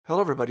Hello,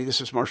 everybody. This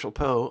is Marshall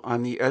Poe.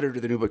 I'm the editor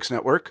of the New Books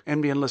Network.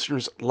 NBN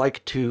listeners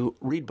like to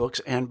read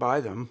books and buy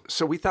them.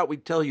 So we thought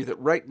we'd tell you that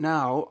right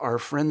now, our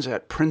friends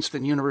at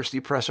Princeton University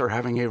Press are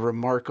having a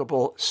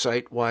remarkable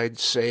site-wide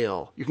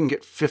sale. You can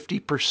get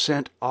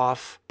 50%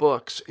 off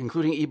books,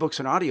 including ebooks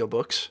and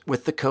audiobooks,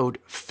 with the code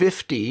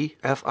 50,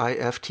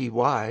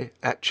 F-I-F-T-Y,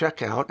 at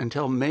checkout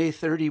until May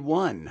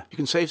 31. You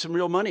can save some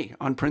real money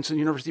on Princeton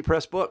University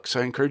Press books.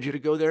 I encourage you to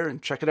go there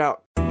and check it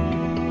out.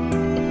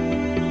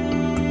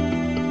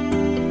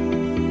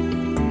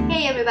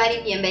 Hey everybody,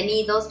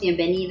 bienvenidos,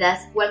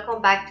 bienvenidas.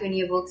 Welcome back to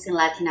New Books in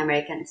Latin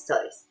American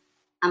Studies.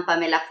 I'm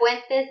Pamela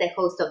Fuentes, the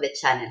host of the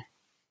channel.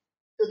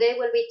 Today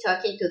we'll be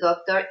talking to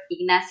Dr.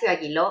 Ignacio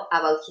Aguiló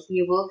about his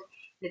new book,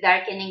 The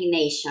Darkening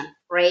Nation,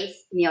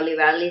 Race,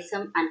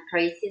 Neoliberalism, and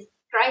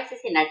Crisis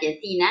in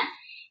Argentina.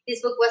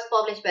 This book was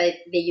published by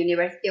the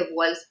University of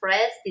Wales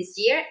Press this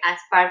year as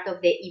part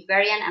of the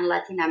Iberian and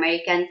Latin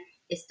American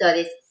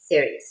Studies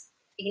series.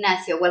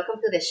 Ignacio, welcome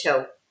to the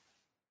show.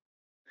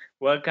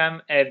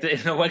 Welcome.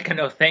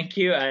 Thank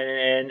you,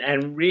 and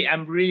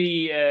I'm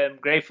really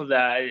grateful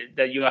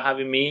that you are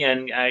having me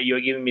and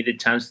you're giving me the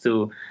chance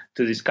to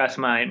discuss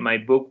my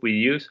book with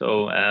you.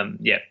 So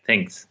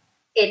thanks.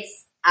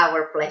 It's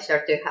our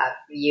pleasure to have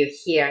you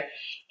here.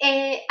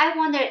 I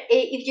wonder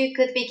if you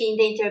could begin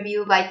the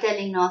interview by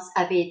telling us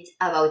a bit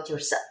about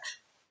yourself.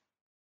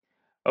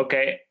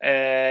 Okay.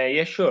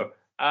 Yeah, sure.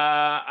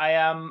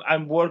 I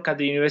work at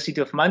the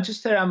University of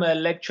Manchester. I'm a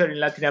lecturer in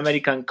Latin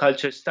American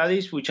Culture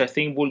Studies, which I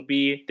think will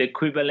be the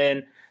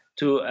equivalent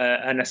to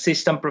an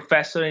assistant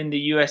professor in the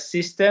US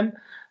system.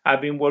 I've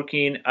been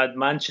working at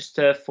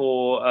Manchester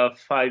for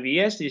 5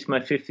 years. This is my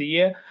 5th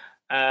year.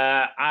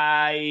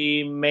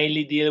 I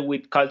mainly deal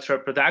with cultural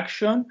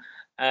production,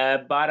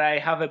 but I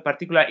have a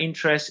particular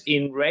interest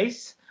in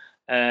race,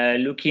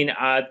 looking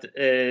at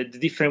the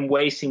different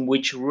ways in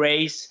which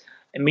race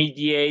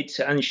mediates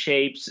and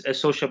shapes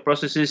social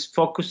processes,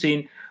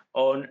 focusing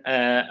on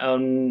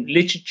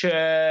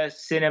literature,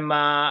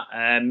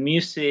 cinema,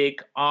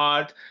 music,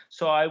 art.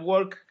 So I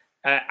work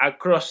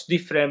across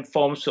different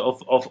forms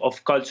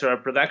of cultural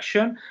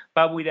production,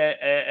 but with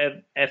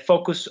a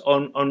focus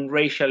on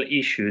racial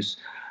issues.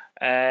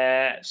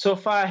 So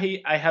far,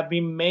 I have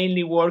been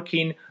mainly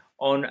working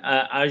on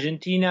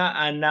Argentina,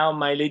 and now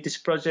my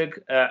latest project,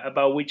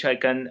 about which I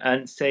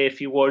can say a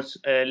few words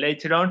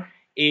later on,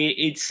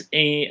 it's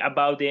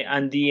about the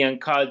Andean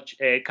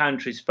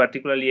countries,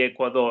 particularly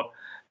Ecuador.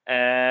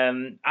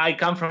 I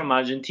come from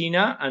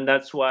Argentina, and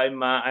that's why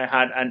I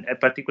had a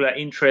particular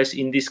interest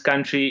in this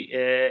country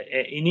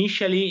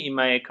initially in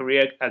my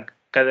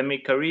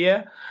academic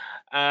career.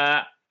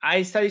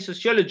 I studied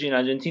sociology in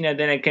Argentina,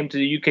 then I came to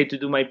the UK to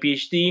do my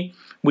PhD,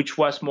 which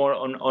was more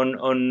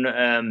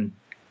on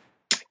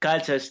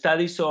cultural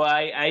studies. So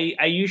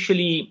I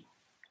usually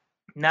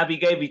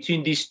navigate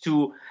between these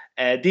two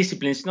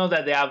disciplines. Not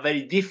that they are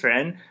very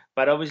different,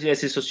 but obviously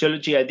as a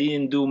sociology, I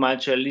didn't do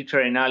much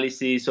literary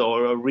analysis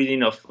or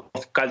reading of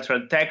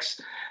cultural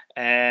texts.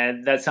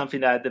 That's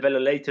something that I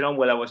developed later on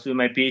while I was doing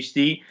my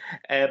PhD.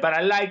 But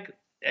I like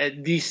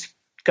this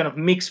kind of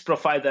mixed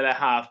profile that I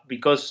have,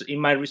 because in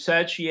my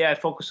research, I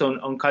focus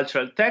on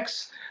cultural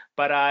texts,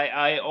 but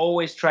I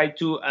always try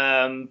to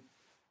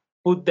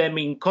put them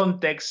in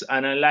context,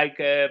 and I like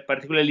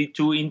particularly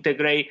to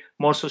integrate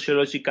more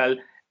sociological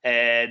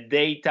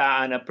data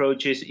and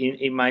approaches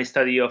in my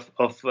study of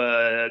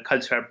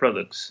cultural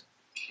products.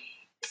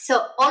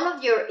 So all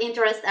of your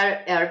interests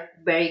are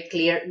very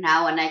clear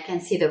now, and I can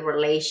see the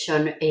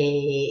relation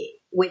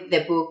with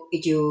the book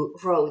you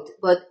wrote.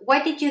 But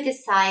why did you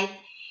decide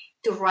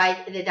to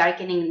write The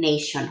Darkening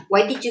Nation?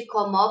 Why did you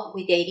come up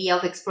with the idea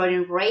of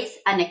exploring race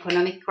and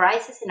economic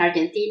crisis in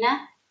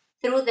Argentina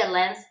through the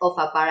lens of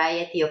a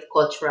variety of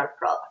cultural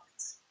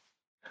products?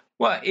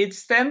 Well, it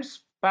stems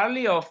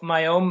partly of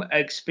my own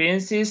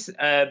experiences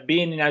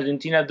being in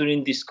Argentina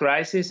during this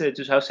crisis,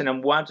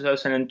 2001,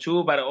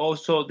 2002, but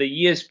also the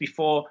years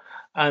before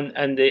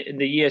and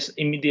the years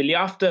immediately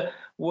after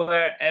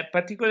were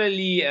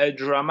particularly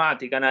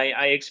dramatic, and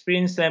I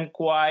experienced them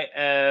quite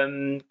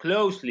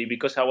closely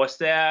because I was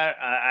there.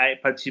 I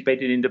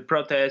participated in the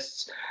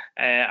protests.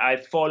 I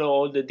follow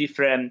all the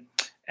different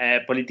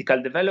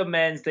political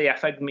developments. They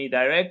affect me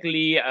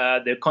directly.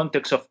 The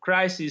context of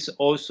crisis,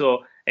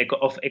 also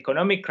of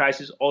economic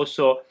crisis,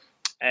 also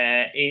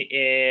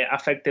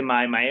affected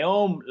my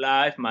own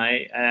life,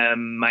 my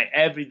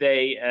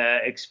everyday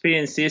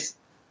experiences.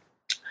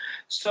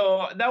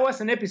 So that was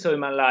an episode in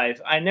my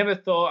life. I never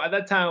thought at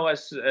that time I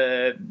was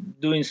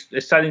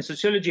studying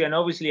sociology, and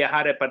obviously I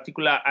had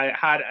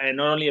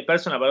not only a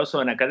personal but also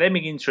an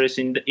academic interest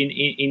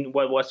in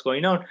what was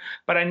going on.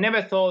 But I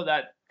never thought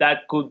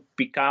that could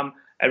become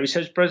a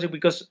research project,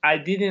 because I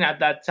didn't at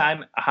that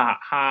time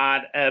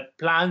had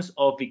plans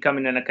of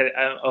becoming an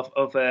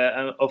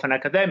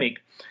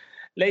academic.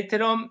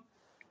 Later on,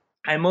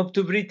 I moved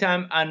to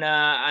Britain, and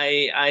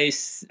I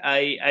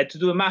to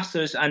do a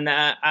master's, and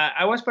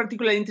I was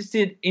particularly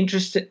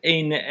interested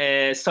in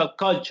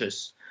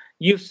subcultures,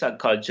 youth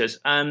subcultures,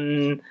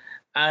 and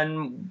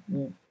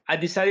I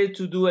decided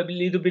to do a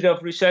little bit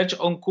of research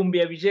on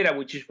cumbia villera,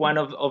 which is one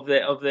of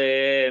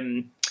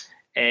the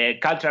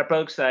cultural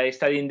products that I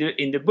study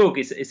in the book.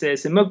 It's a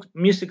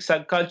music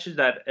subculture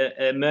that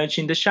emerged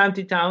in the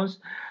shanty towns,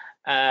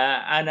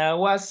 and I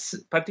was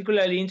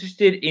particularly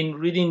interested in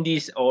reading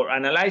this or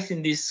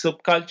analyzing this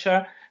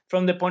subculture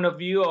from the point of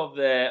view of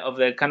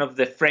the kind of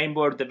the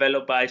framework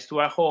developed by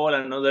Stuart Hall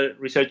and other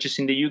researchers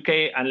in the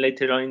UK and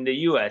later on in the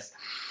US.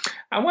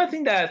 And one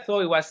thing that I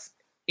thought was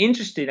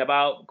interesting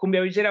about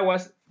cumbia villera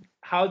was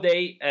how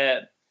they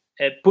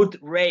put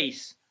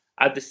race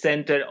at the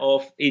center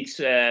of its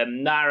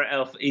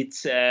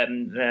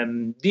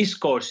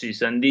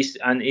discourses and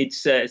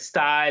its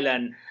style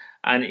and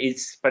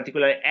its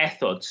particular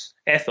ethos.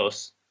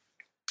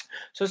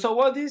 So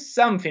what is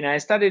something I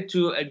started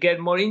to get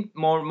more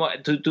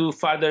to do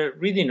further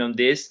reading on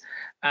this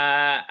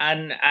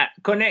and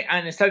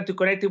started to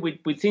connect it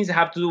with things that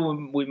have to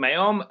do with my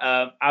own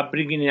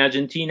upbringing in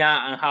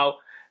Argentina and how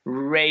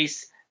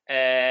race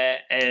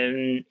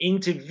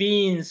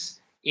intervenes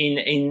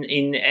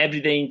in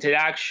everyday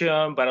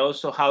interaction, but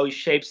also how it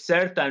shapes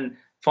certain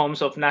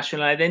forms of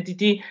national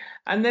identity.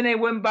 And then I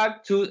went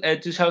back to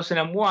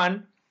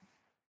 2001,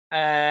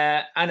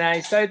 and I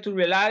started to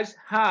realize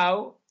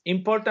how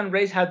important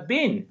race had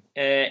been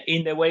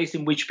in the ways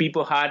in which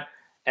people had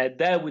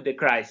dealt with the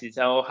crisis,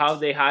 or how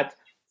they had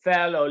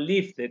felt or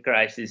lived the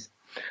crisis.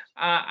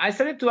 I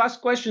started to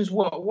ask questions: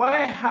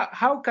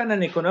 how can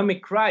an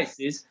economic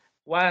crisis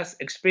was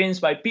experienced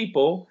by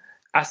people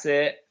as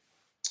a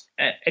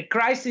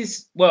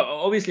crisis? Well,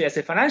 obviously as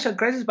a financial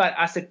crisis, but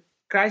as a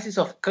crisis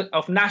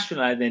of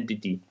national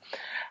identity,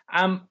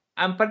 and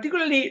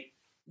particularly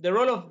the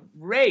role of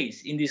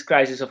race in this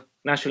crisis of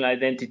national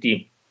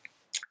identity.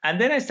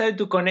 And then I started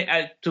to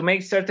connect to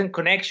make certain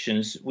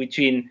connections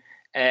between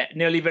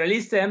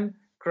neoliberalism,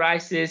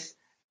 crisis,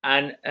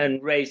 and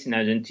race in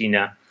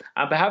Argentina.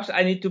 And perhaps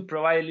I need to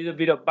provide a little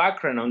bit of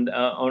background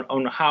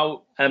on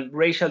how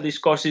racial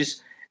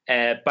discourses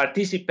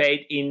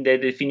participate in the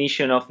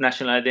definition of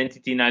national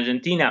identity in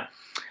Argentina.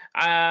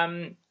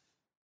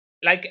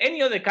 Like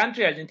any other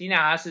country, Argentina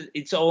has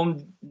its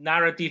own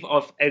narrative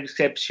of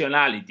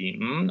exceptionality.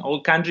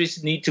 All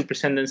countries need to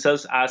present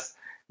themselves as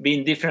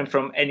being different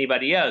from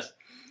anybody else.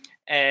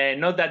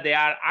 Not that they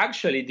are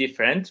actually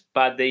different,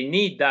 but they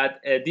need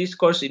that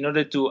discourse in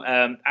order to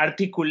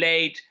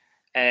articulate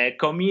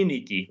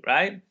community,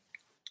 right?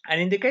 And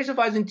in the case of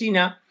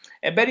Argentina,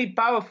 a very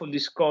powerful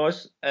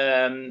discourse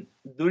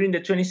during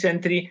the 20th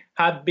century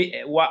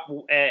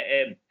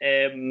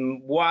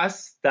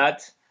was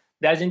that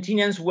the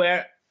Argentinians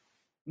were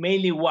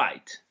mainly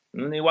white.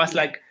 It was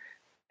like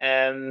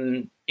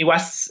it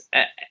was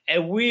a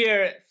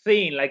weird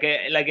thing, like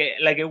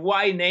a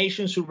white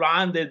nation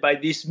surrounded by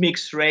these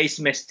mixed race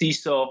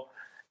mestizo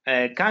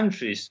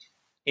countries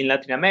in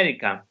Latin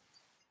America.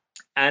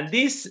 And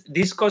this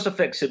discourse of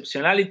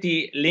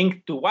exceptionality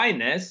linked to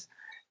whiteness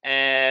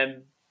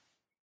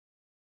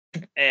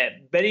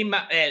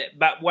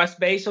but was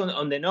based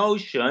on the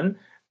notion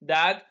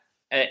that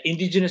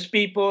indigenous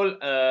people,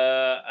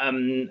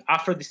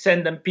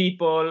 Afro-descendant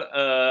people,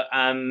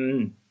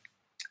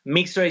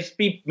 mixed race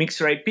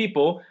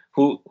people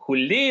who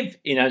live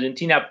in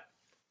Argentina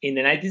in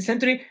the 19th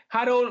century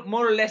had all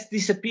more or less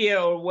disappeared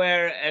or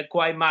were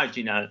quite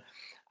marginal,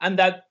 and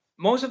that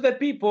most of the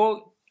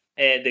people,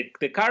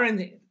 the current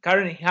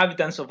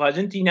inhabitants of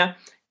Argentina,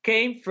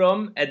 came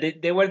from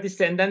they were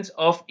descendants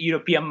of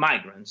European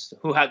migrants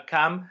who had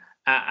come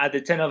at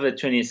the turn of the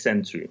 20th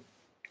century.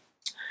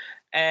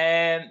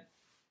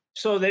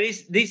 So there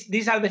is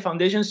these are the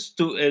foundations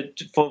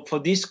for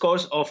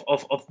discourse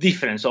of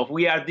difference. Of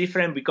we are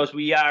different because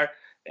we are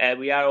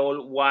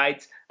all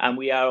white and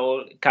we are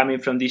all coming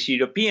from these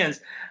Europeans.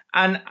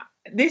 And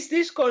this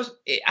discourse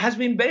has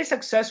been very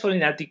successful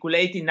in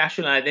articulating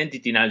national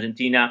identity in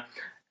Argentina,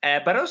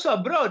 but also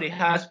abroad it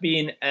has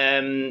been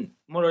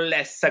more or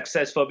less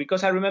successful,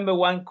 because I remember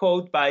one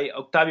quote by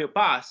Octavio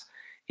Paz.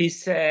 He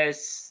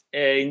says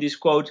in this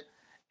quote,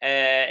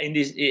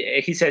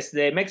 he says,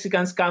 the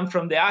Mexicans come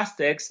from the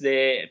Aztecs,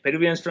 the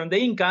Peruvians from the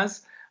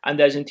Incas, and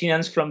the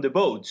Argentinians from the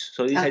boats.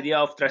 So this idea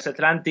of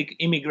transatlantic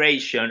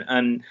immigration.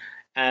 And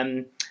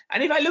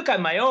if I look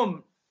at my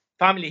own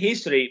family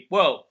history,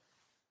 well,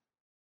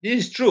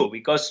 this is true,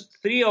 because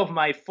 3 of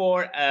my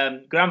 4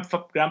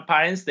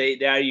 grandparents, they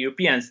are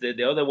Europeans.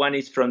 The other one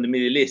is from the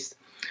Middle East.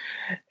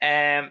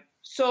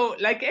 So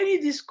like any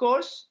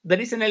discourse,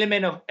 there is an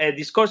element of a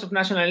discourse of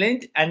national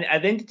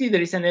identity.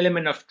 There is an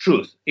element of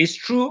truth. It's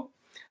true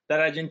that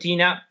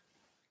Argentina,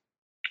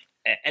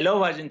 a lot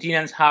of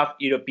Argentinians have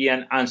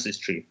European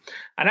ancestry.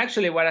 And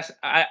actually what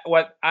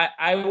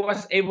I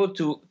was able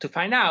to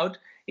find out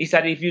is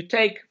that if you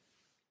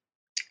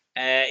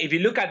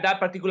look at that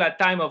particular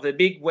time of the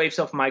big waves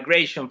of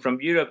migration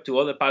from Europe to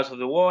other parts of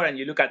the world, and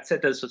you look at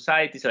settled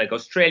societies like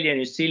Australia,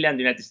 New Zealand,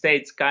 the United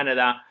States,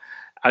 Canada,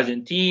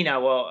 Argentina,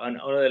 and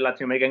other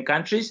Latin American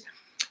countries,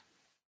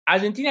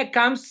 Argentina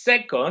comes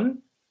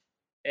second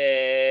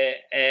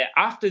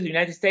after the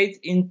United States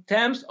in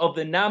terms of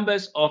the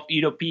numbers of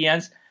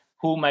Europeans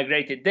who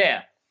migrated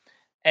there.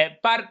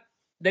 But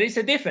there is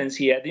a difference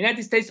here. The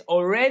United States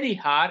already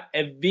had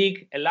a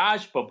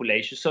large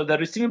population, so the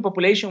receiving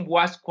population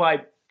was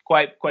quite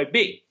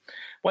big.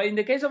 While in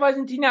the case of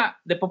Argentina,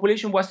 the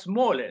population was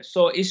smaller.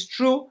 So it's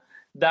true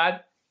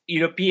that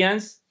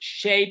Europeans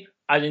shaped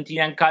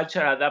Argentinian culture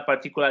at that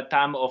particular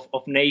time of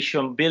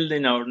nation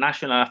building or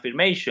national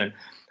affirmation.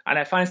 And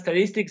I find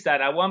statistics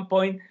that at one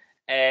point,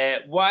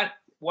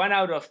 one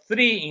out of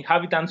 3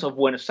 inhabitants of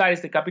Buenos Aires,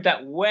 the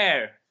capital,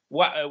 were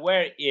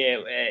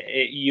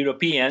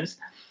Europeans.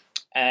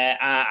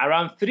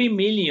 Around 3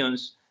 million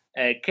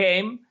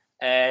came.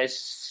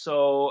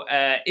 So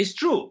it's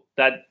true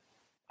that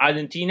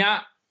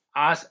Argentina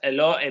has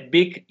a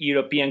big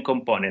European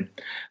component.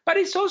 But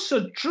it's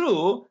also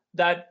true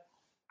that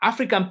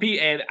African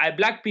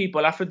black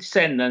people,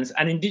 Afro-descendants,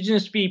 and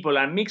indigenous people,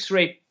 and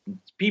mixed-race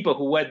people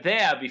who were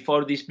there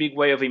before this big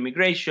wave of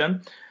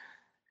immigration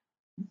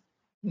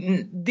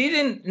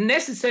didn't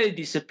necessarily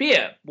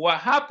disappear. What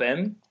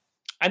happened,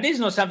 and this is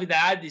not something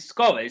that I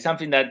discovered, it's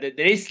something that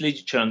there is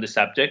literature on the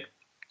subject.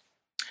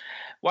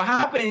 What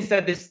happened is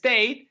that the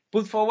state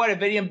put forward a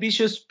very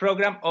ambitious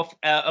program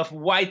of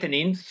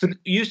whitening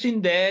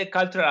using the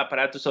cultural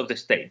apparatus of the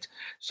state.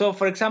 So,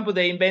 for example,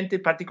 they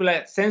invented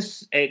particular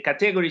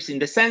categories in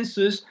the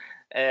census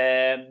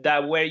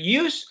that were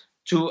used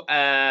to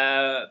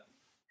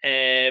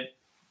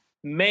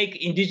make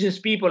indigenous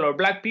people or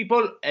black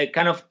people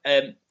kind of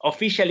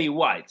officially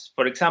whites.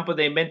 For example,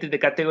 they invented the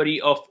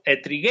category of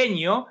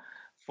trigueño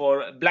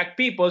for black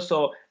people.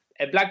 So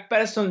a black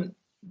person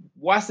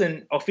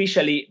wasn't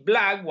officially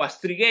black, was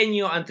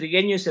trigueño, and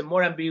trigueño is a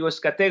more ambiguous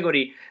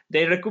category.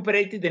 They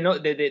recuperated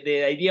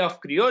the idea of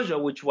criollo,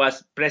 which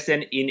was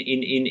present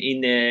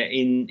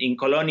in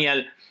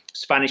colonial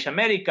Spanish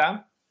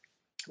America,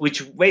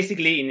 which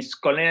basically in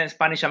colonial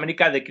Spanish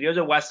America, the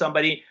criollo was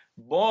somebody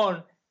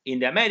born in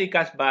the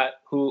Americas, but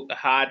who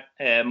had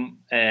a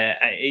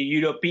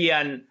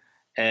European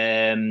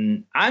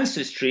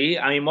ancestry.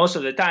 I mean, most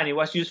of the time it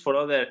was used for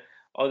other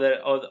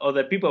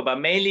people, but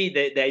mainly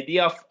the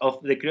idea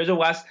of the criollo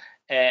was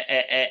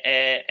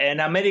an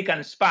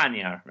American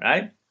Spaniard,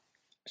 right?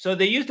 So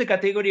they used the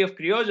category of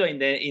criollo in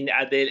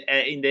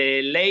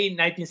the late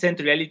 19th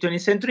century, early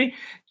 20th century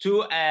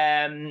to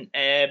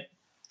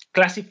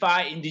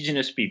classify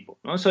indigenous people.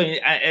 No? So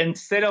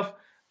instead of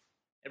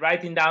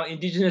writing down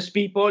indigenous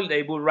people,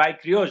 they would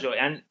write criollo,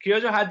 and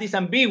criollo had this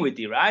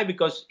ambiguity, right?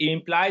 Because it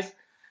implies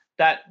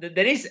that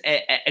there is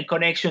a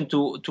connection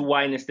to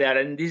whiteness there.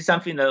 And this is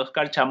something that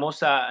Oscar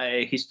Chamosa,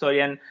 a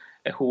historian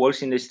who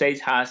works in the States,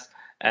 has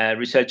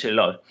researched a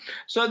lot.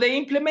 So they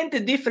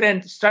implemented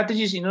different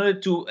strategies in order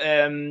to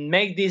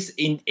make this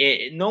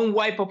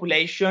non-white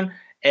population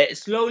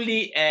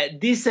slowly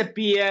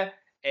disappear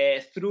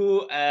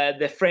through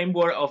the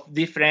framework of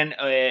different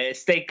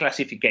state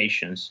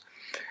classifications.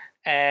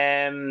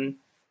 And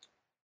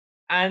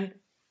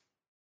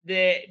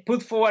they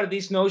put forward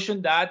this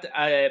notion that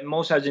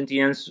most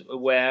Argentinians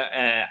were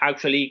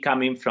actually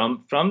coming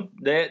from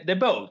the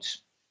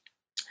boats.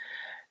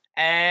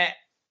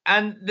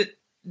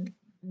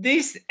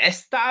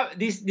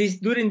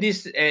 During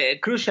this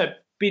crucial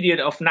period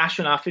of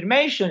national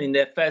affirmation in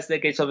the first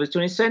decades of the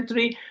 20th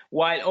century,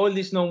 while all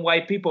these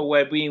non-white people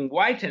were being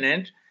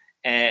whitened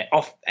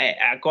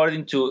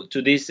according to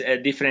these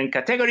different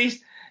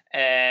categories,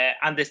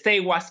 and the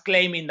state was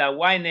claiming that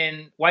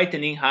whitening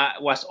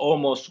was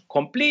almost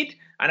complete,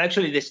 and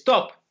actually they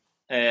stopped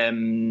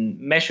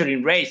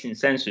measuring race in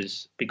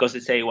census because they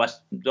say it was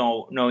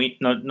not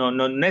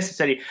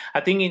necessary.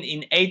 I think in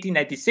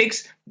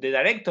 1896, the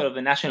director of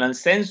the national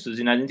census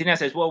in Argentina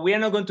says, well, we are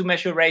not going to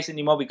measure race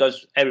anymore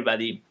because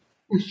everybody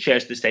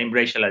shares the same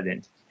racial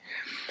identity.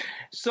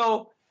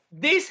 So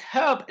this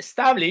helped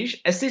establish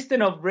a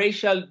system of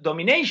racial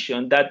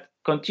domination that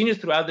continues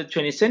throughout the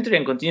 20th century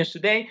and continues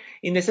today,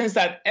 in the sense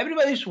that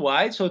everybody's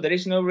white, so there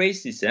is no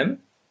racism,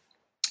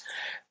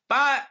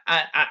 but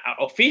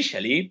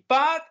officially,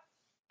 but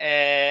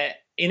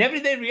in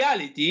everyday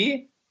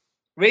reality,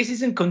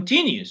 racism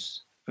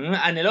continues,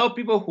 and a lot of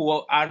people who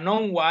are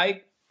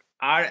non-white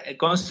are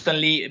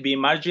constantly being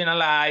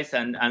marginalized,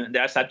 and they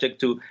are subject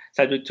to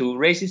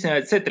racism,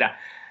 etc.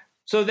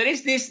 So there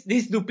is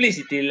this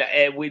duplicity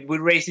with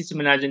racism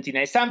in Argentina.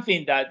 It's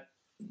something that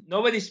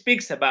nobody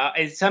speaks about.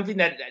 It's something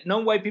that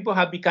non-white people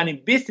have become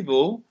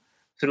invisible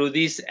through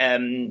this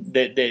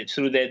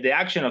through the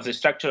action of the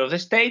structure of the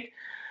state,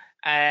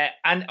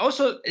 and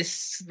also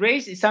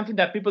race is something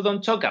that people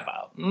don't talk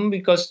about,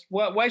 because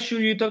why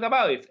should you talk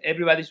about it if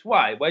everybody's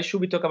white? Why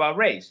should we talk about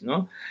race?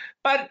 No,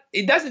 but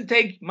it doesn't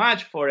take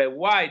much for a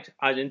white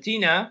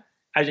Argentinian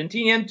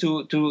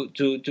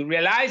to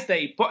realize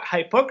the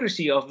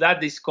hypocrisy of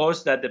that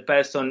discourse that the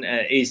person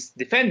is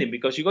defending,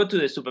 because you go to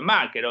the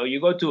supermarket, or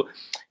you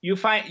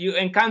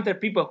encounter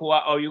people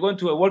or you go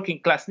to a working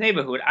class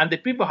neighborhood, and the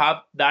people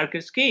have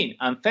darker skin,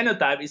 and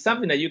phenotype is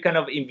something that you kind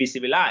of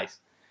invisibilize.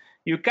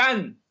 You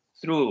can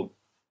through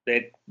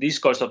the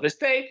discourse of the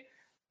state,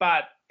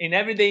 but in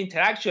everyday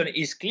interaction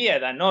it's clear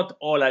that not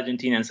all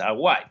Argentinians are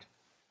white.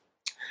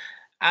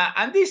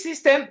 And this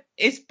system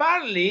is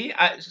partly,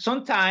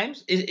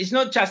 sometimes, it's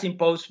not just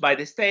imposed by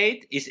the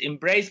state, it's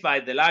embraced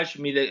by the large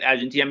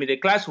Argentine middle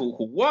class who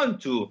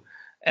want to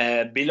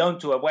belong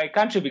to a white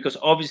country, because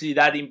obviously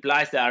that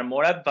implies they are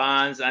more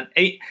advanced.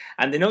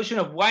 And the notion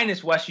of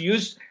whiteness was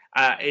used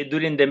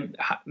during the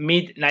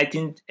mid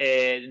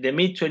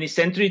 20th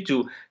century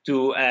to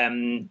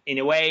in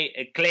a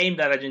way claim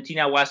that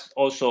Argentina was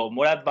also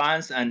more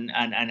advanced and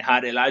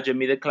had a larger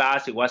middle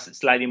class. It was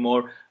slightly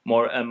more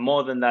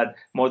than that,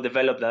 more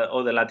developed than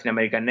other Latin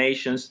American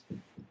nations.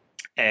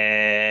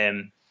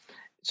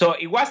 So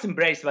it was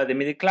embraced by the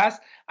middle class,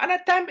 and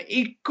at times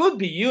it could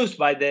be used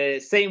by the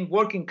same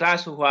working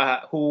class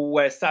who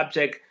were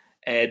subject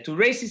to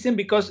racism,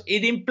 because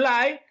it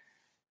implied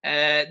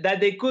that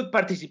they could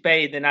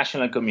participate in the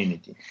national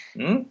community.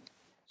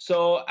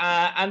 So,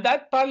 and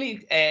that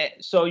partly,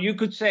 so you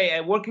could say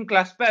a working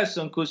class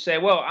person could say,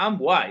 well, I'm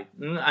white,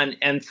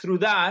 and through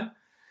that,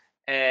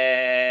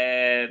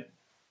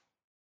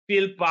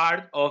 feel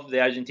part of the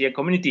Argentine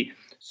community.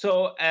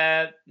 So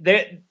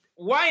the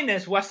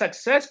whiteness was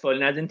successful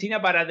in Argentina,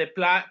 but at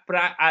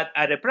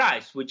a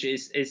price, which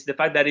is the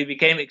fact that it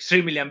became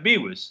extremely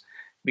ambiguous,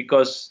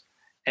 because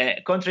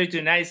contrary to the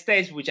United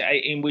States,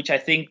 in which I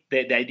think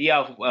the idea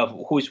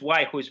of who is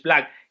white, who is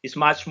black is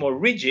much more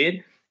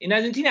rigid, in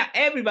Argentina,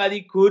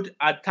 everybody could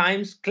at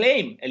times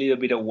claim a little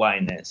bit of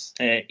whiteness,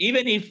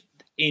 even if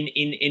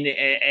in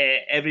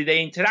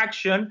everyday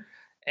interaction,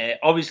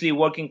 obviously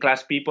working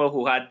class people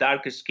who had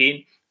darker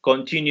skin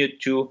continued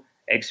to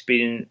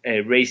experience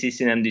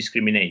racism and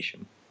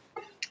discrimination.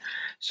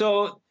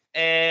 So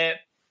I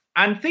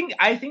think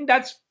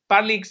that's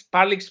partly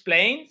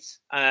explains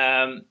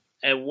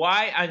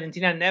why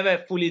Argentina never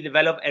fully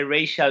developed a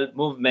racial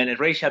movement, a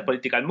racial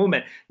political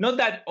movement. Not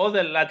that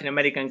other Latin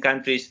American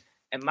countries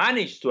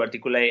managed to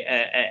articulate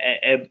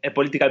a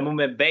political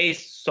movement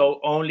based so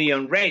only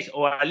on race,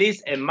 or at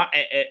least a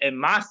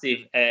mass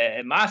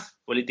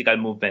political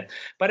movement.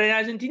 But in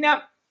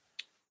Argentina,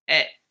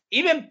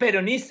 even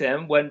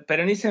Peronism, when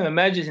Peronism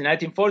emerges in the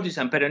 1940s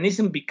and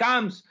Peronism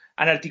becomes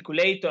an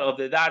articulator of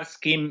the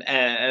dark-skinned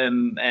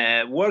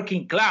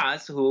working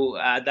class who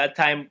at that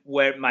time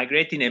were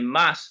migrating en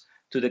masse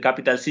to the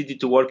capital city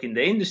to work in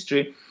the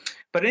industry,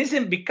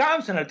 Peronism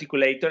becomes an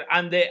articulator,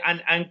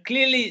 and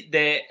clearly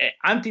the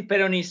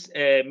anti-Peronist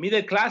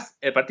middle class,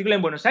 particularly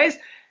in Buenos Aires,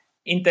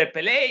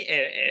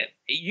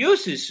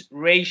 uses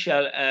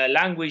racial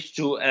language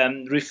to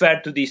refer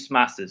to these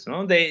masses.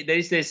 No? There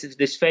is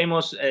this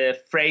famous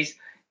phrase,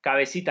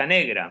 cabecita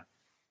negra,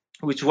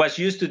 which was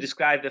used to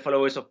describe the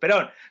followers of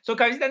Perón. So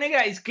cabecita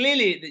negra is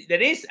clearly,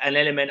 there is an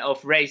element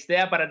of race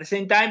there, but at the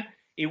same time,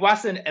 it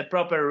wasn't a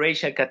proper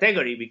racial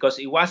category, because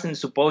it wasn't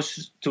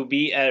supposed to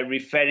be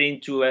referring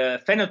to a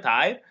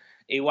phenotype.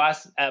 It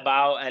was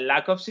about a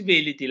lack of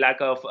civility, lack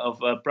of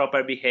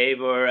proper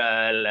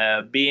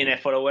behavior, being a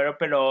follower of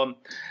Perón.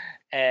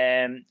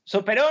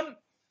 So Perón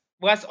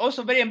was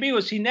also very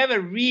ambiguous. He never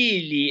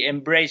really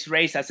embraced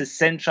race as a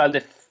central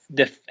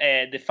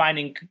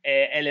defining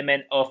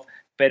element of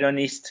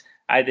Peronist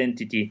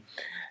identity.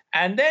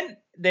 And then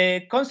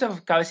the concept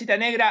of cabecita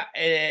negra,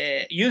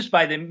 used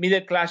by the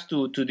middle class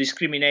to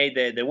discriminate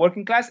the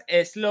working class,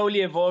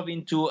 slowly evolved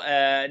into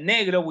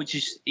negro, which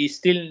is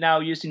still now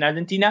used in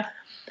Argentina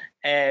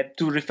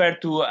to refer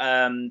to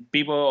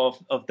people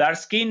of dark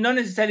skin, not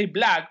necessarily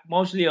black.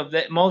 Most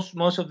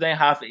of them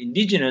have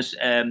indigenous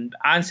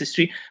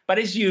ancestry, but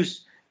it's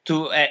used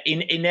to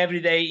in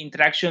everyday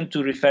interaction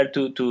to refer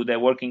to the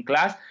working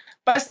class.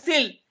 But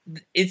still,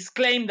 it's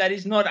claimed that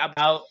it's not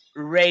about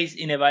race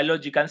in a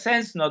biological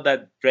sense. Not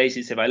that race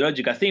is a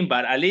biological thing,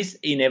 but at least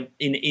in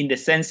the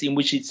sense in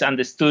which it's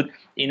understood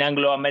in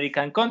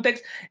Anglo-American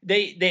context,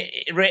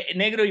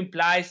 negro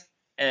implies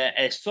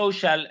a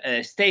social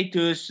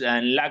status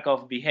and lack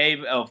of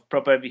behavior, of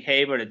proper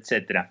behavior,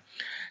 etc.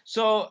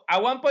 So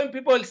at one point,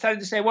 people started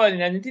to say, well,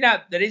 in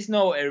Argentina, there is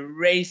no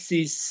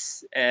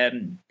racist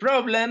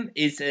problem.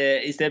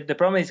 The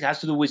problem has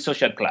to do with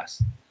social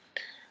class.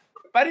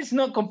 But it's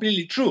not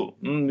completely true,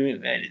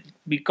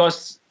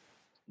 because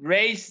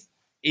race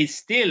is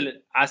still,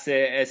 as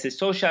a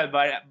social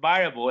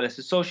variable, as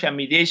a social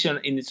mediation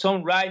in its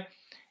own right,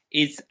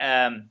 it's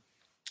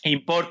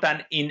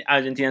important in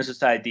Argentine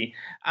society.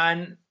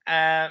 And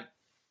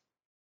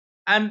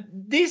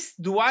this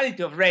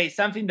duality of race,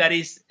 something that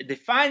is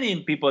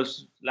defining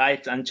people's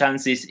lives and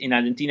chances in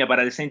Argentina, but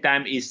at the same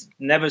time is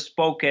never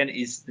spoken,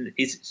 is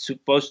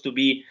supposed to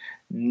be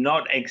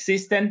not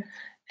existent,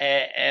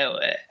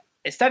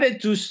 started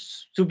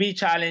to be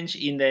challenged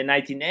in the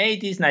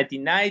 1980s,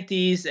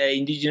 1990s.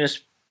 Indigenous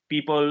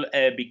people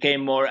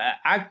became more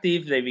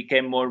active. They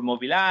became more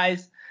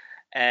mobilized.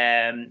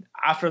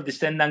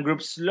 Afro-descendant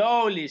groups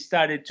slowly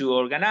started to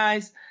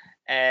organize.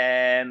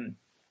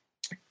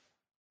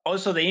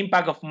 Also, the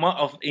impact of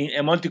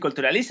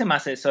multiculturalism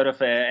as a sort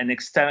of an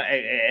external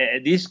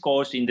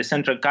discourse in the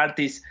Central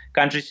countries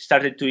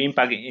started to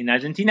impact in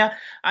Argentina.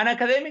 And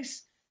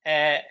academics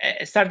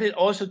started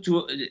also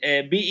to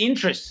be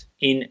interested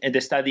in the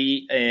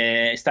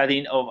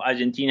studying of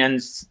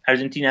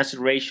Argentina's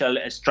racial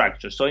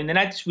structure. So in the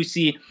 90s, we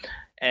see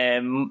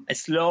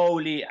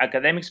slowly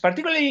academics,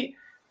 particularly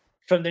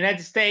from the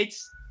United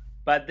States,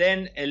 but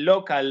then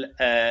local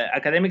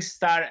academics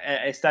start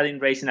studying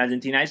race in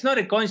Argentina. It's not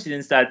a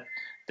coincidence that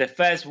the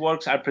first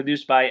works are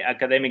produced by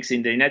academics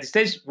in the United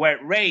States, where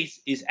race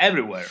is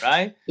everywhere,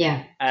 right?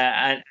 Yeah.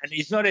 And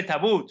it's not a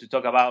taboo to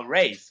talk about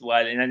race.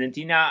 While in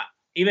Argentina,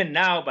 even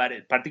now, but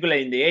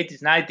particularly in the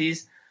 80s,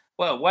 90s,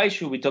 well, why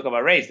should we talk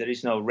about race? There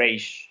is no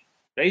race.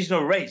 There is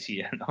no race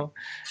here, no?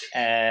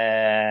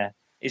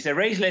 It's a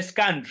raceless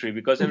country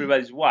because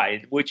everybody's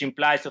white, which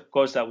implies, of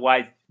course, that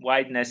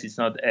whiteness is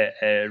not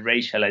a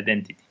racial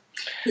identity.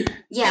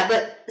 Yeah,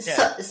 but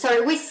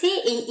so we see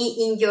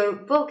in your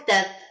book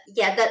that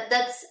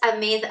that's a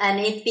myth, and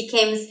it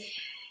became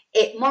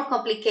more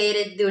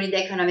complicated during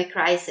the economic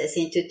crisis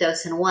in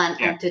 2001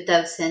 and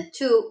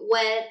 2002,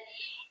 when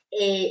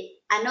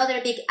another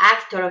big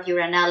actor of your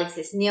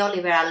analysis,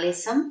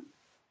 neoliberalism,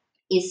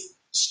 is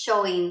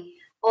showing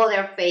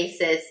other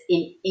faces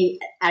in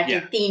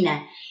Argentina.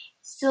 Yeah.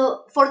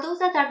 So for those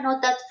that are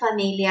not that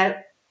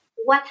familiar,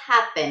 what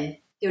happened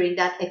during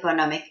that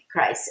economic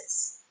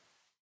crisis?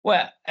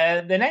 Well,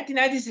 the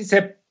 1990s is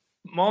a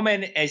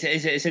moment,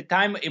 is a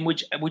time in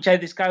which I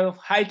describe of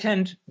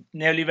heightened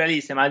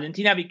neoliberalism.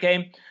 Argentina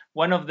became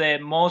one of the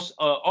most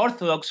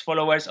orthodox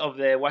followers of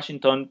the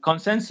Washington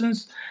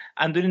Consensus,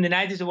 and during the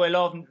 90s there were a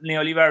lot of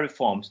neoliberal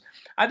reforms.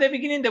 At the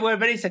beginning, they were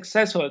very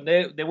successful.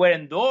 They were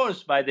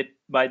endorsed by the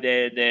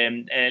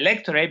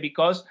electorate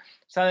because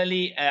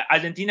suddenly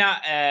Argentina,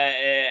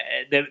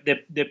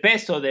 the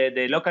peso,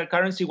 the local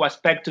currency, was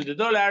pegged to the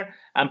dollar,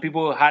 and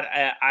people had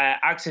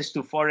access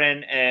to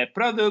foreign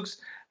products,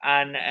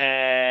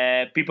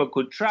 and people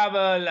could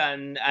travel,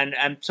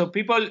 and so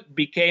people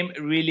became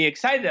really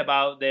excited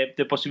about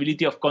the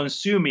possibility of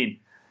consuming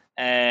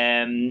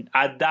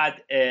at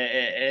that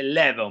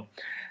level.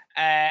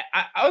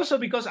 Also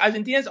because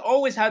Argentinians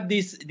always had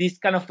this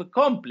kind of a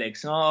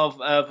complex, of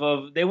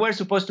they were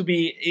supposed to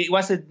be, it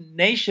was a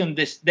nation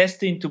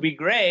destined to be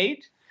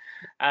great.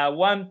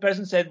 One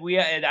person said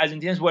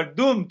Argentinians were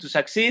doomed to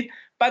succeed,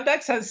 but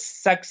that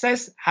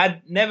success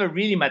had never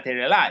really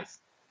materialized.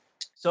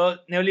 So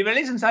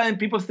neoliberalism, suddenly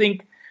people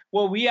think,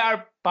 well, we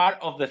are part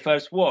of the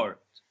first world,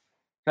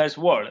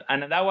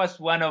 and that was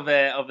one of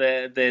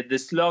the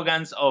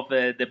slogans of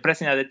the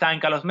president at the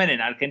time, Carlos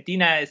Menem.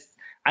 Argentina es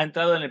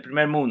entrado en el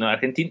primer mundo.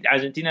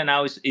 Argentina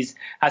now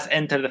has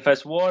entered the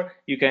first world.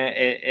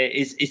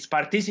 Is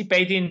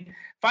participating.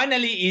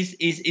 Finally,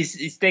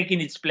 is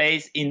taking its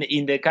place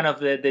in the kind of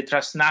the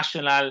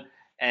transnational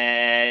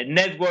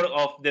network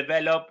of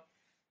developed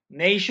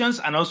nations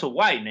and also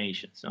white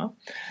nations. No?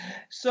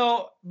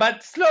 So,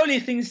 but slowly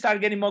things start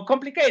getting more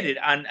complicated,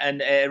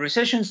 and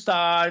recession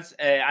starts,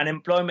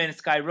 unemployment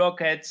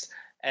skyrockets,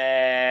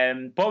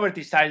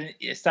 poverty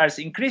starts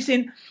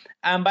increasing,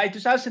 and by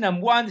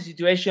 2001 the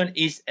situation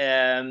is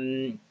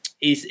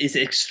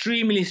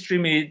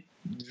extremely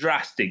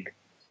drastic.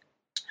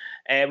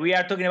 We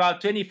are talking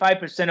about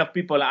 25% of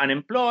people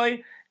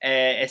unemployed,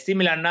 a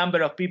similar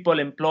number of people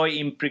employed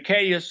in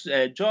precarious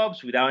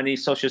jobs without any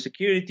social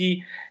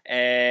security.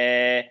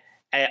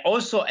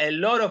 Also, a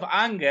lot of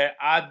anger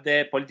at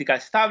the political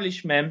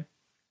establishment.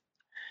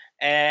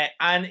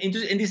 And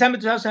in December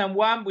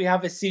 2001, we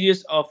have a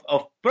series of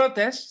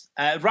protests,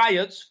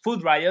 riots,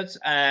 food riots.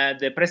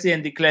 The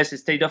president declares a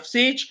state of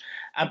siege,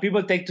 and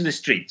people take to the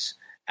streets.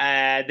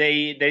 There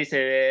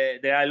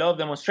are a lot of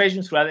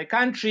demonstrations throughout the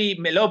country.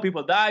 A lot of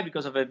people die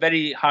because of a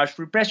very harsh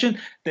repression.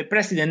 The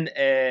president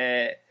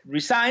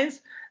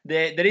resigns.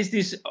 There is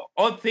this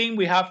odd thing.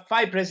 We have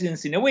 5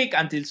 presidents in a week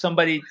until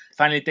somebody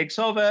finally takes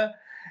over.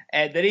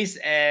 There is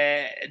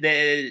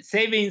the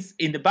savings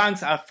in the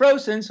banks are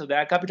frozen, so there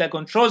are capital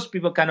controls.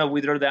 People cannot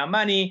withdraw their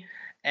money.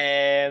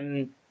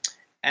 The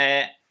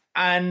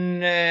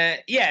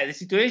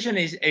situation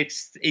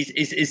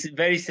is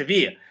very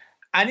severe.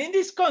 And in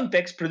this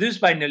context, produced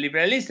by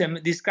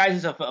neoliberalism, this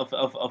crisis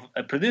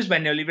produced by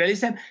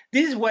neoliberalism,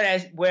 this is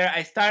where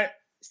I start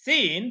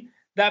seeing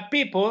that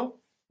people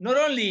not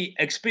only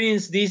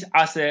experience this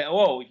as the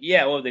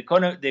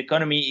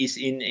economy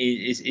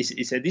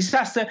is a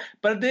disaster,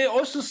 but they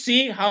also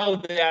see how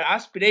their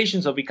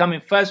aspirations of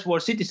becoming first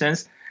world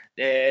citizens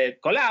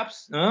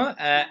collapse,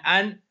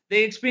 and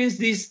they experience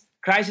this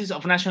crisis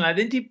of national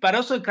identity, but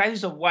also a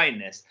crisis of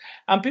whiteness.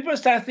 And people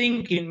start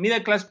thinking,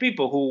 middle-class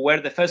people who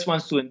were the first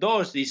ones to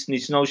endorse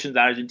this notion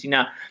that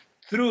Argentina,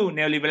 through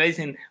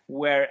neoliberalism,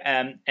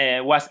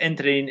 was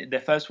entering the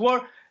first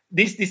war.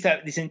 These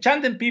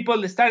disenchanted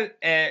people start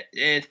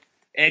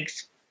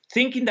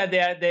thinking that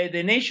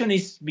the nation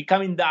is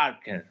becoming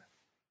darker.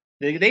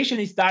 The nation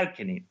is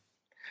darkening.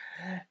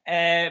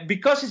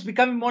 Because it's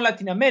becoming more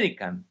Latin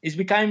American. It's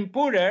becoming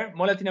poorer,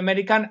 more Latin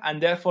American,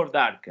 and therefore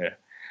darker.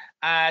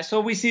 So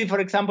we see, for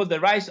example, the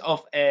rise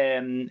of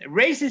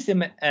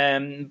racism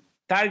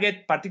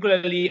target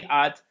particularly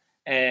at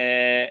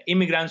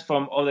immigrants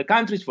from other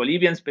countries,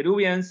 Bolivians,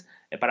 Peruvians,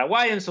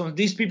 Paraguayans. So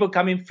these people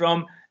coming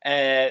from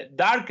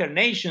darker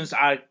nations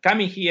are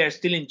coming here,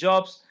 stealing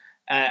jobs,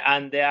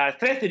 and they are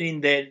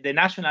threatening the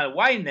national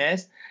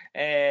whiteness,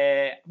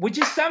 which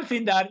is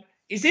something that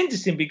is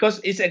interesting because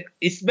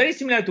it's very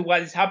similar to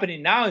what is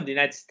happening now in the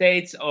United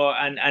States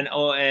and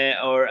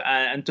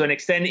to an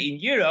extent in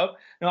Europe.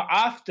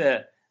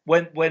 After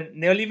when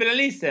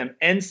neoliberalism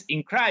ends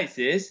in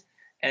crisis,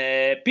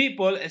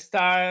 people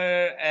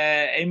start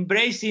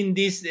embracing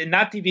this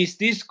nativist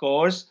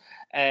discourse,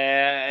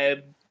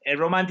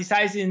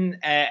 romanticizing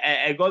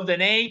a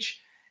golden age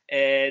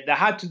that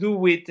had to do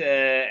with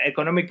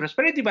economic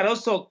prosperity, but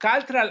also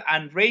cultural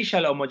and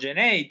racial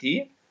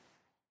homogeneity.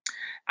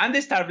 And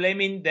they start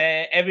blaming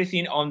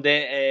everything on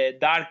the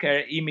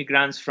darker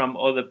immigrants from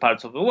other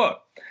parts of the world.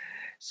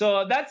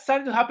 So that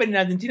started to happen in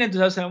Argentina in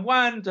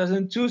 2001,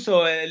 2002, so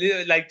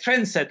like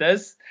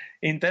trendsetters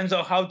in terms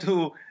of how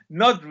to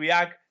not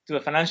react to a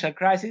financial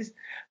crisis.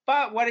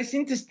 But what is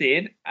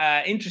interesting,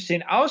 I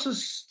also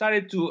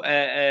started to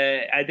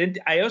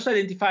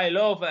identify a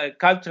lot of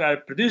cultural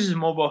producers,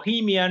 more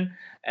bohemian,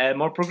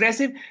 more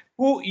progressive,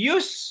 who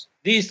use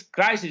this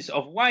crisis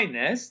of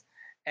whiteness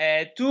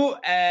to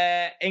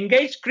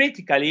engage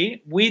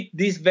critically with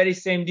this very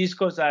same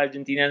discourse that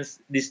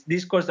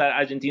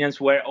Argentinians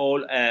were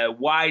all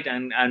white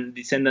and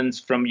descendants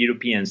from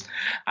Europeans,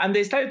 and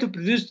they started to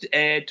produce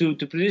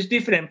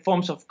different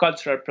forms of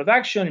cultural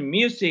production in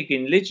music,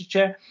 in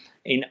literature,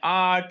 in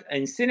art,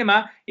 in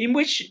cinema, in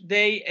which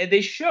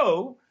they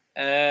show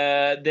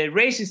the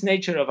racist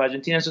nature of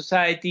Argentinian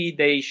society.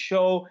 They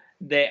show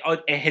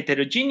a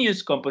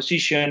heterogeneous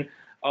composition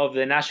of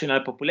the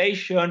national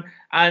population,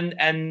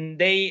 and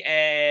they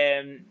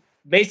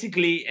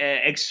basically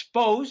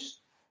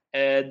expose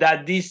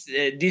that this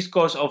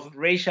discourse of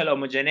racial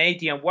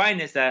homogeneity and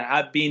whiteness that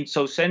had been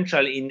so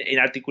central in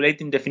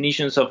articulating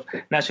definitions of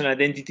national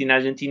identity in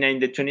Argentina in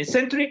the 20th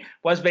century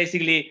was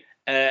basically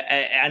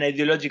an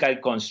ideological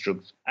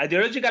construct.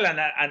 Ideological and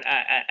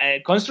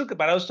a construct,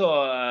 but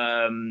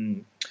also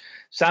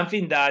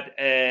something that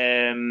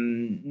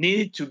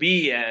needed to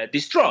be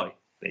destroyed,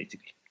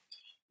 basically.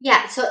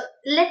 Yeah, so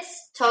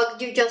let's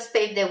talk. You just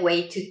paved the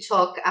way to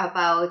talk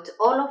about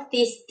all of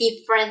these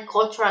different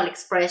cultural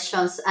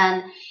expressions.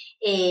 And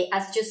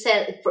as you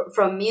said,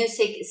 from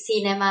music,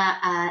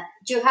 cinema,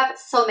 you have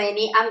so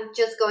many. I'm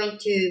just going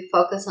to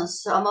focus on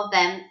some of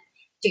them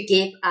to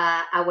give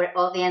our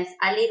audience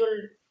a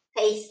little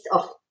taste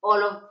of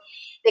all of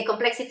the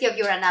complexity of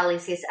your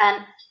analysis.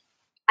 And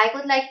I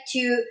would like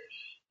to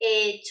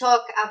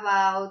talk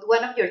about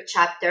one of your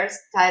chapters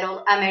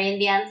titled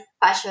Amerindians,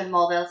 Fashion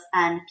Models,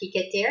 and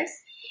Picketeers,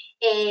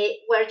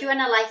 where you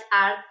analyze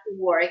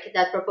artwork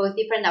that propose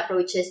different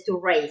approaches to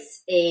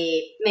race,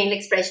 mainly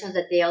expressions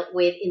that deal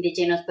with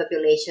indigenous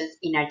populations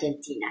in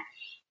Argentina.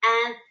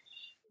 And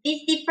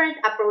these different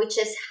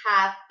approaches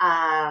have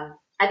a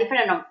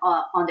different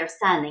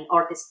understanding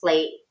or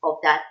display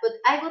of that. But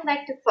I would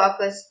like to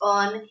focus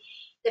on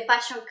the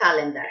fashion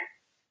calendar.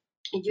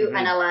 You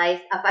analyze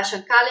a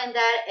fashion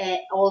calendar,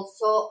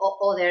 also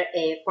other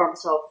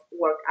forms of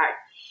work art.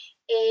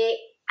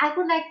 I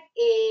would like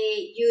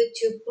you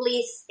to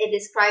please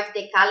describe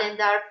the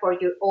calendar for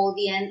your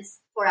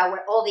audience, for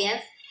our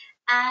audience,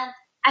 and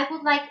I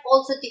would like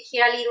also to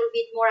hear a little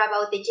bit more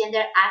about the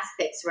gender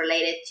aspects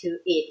related to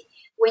it.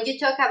 When you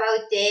talk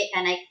about the,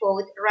 and I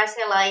quote,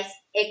 racialized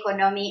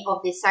economy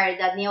of desire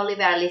that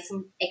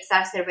neoliberalism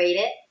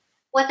exacerbated,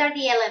 what are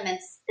the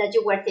elements that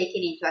you were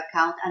taking into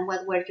account, and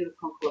what were your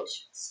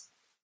conclusions?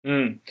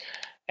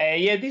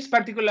 This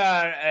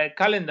particular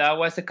calendar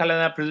was a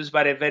calendar produced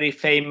by a very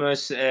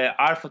famous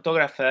art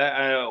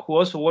photographer who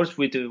also works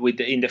with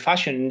in the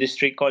fashion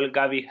industry, called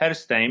Gaby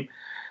Herstein.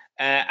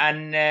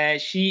 And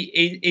she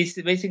is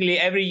basically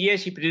every year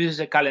she produces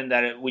a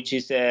calendar which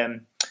is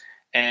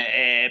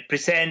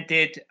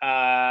presented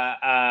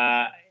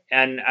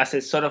and as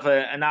a sort of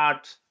an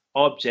art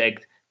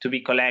object to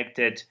be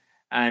collected.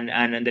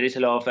 And there is a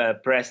lot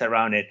of press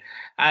around it.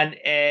 And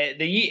in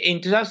the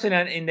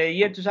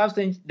year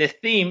 2000, the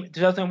theme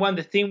 2001,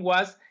 the theme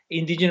was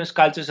indigenous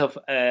cultures of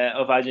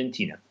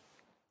Argentina.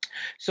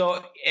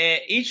 So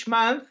each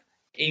month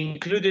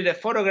included a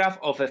photograph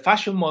of a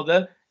fashion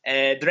model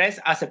dressed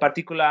as a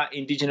particular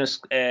indigenous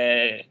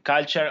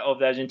culture of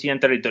the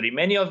Argentinian territory.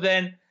 Many of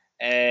them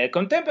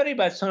contemporary,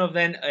 but some of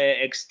them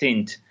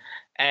extinct.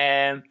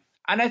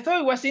 And I thought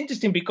it was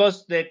interesting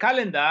because the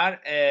calendar,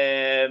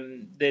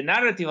 the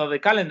narrative of the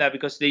calendar,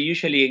 because they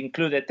usually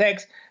include the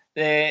text,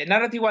 the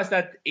narrative was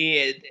that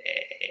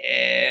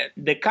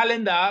the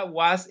calendar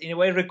was in a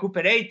way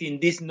recuperating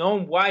this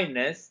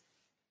non-whiteness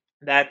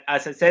that,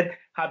 as I said,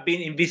 have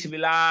been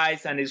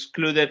invisibilized and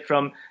excluded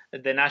from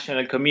the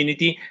national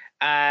community.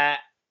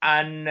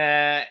 And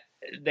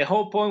the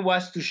whole point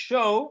was to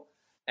show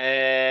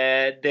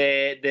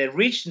the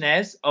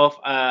richness of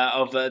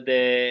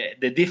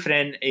the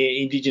different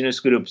indigenous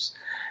groups,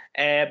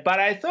 but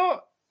I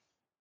thought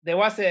there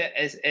was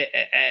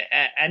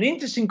an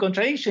interesting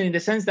contradiction in the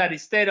sense that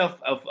instead of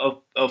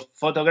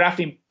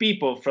photographing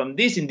people from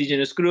these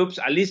indigenous groups,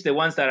 at least the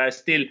ones that are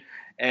still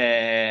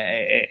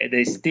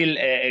they still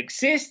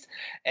exist,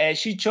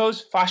 she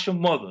chose fashion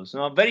models,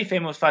 very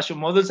famous fashion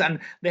models, and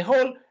the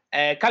whole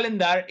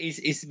calendar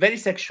is very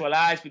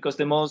sexualized because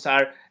the models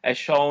are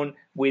shown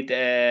with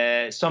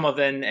some of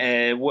them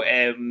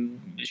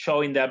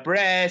showing their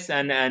breasts,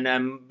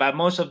 but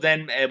most of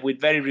them with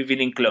very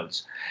revealing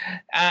clothes.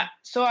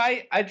 So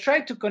I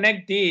tried to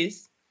connect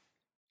this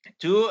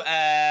to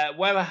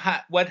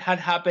what had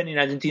happened in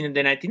Argentina in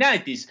the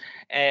 1990s.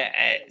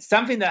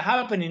 Something that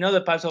happened in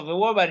other parts of the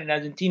world, but in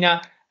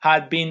Argentina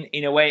had been,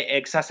 in a way,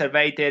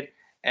 exacerbated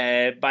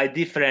by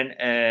different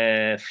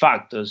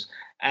factors.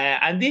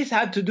 And this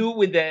had to do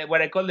with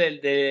what I call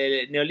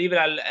the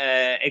neoliberal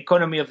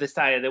economy of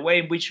desire, the way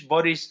in which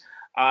bodies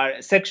are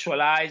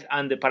sexualized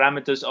and the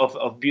parameters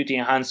of beauty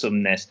and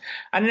handsomeness.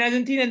 And in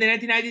Argentina in the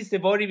 1990s, the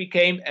body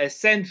became a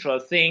central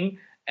thing.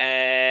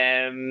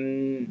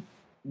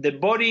 The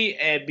body,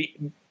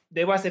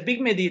 there was a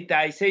big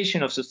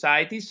mediatization of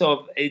society.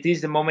 So it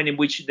is the moment in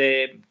which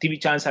the TV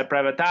channels are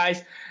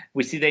privatized.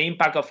 We see the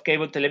impact of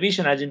cable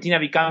television. Argentina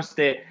becomes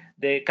the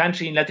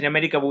country in Latin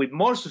America with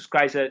more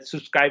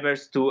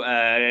subscribers to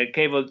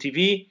cable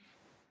TV.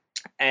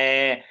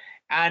 And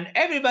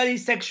everybody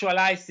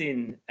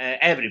sexualizing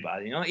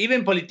everybody,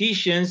 even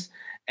politicians.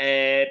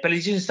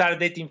 Politicians are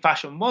dating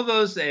fashion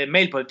models,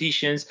 male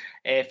politicians.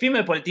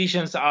 Female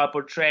politicians are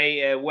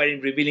portrayed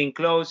wearing revealing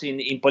clothes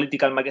in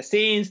political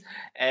magazines.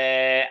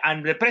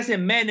 And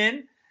President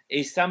Menem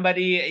is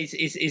somebody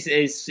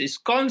is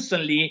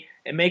constantly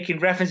making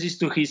references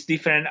to his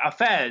different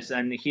affairs,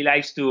 and he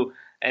likes to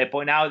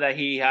point out that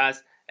he had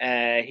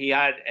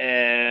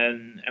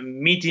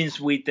meetings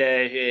with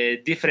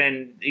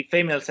different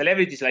female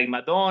celebrities like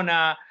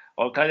Madonna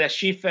or Claudia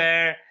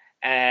Schiffer.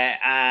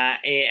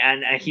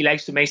 And he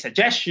likes to make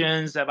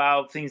suggestions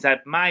about things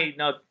that might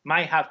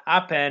have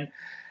happened.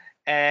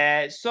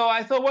 So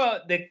I thought,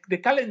 well, the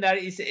calendar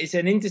is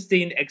an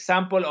interesting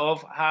example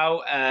of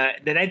how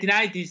the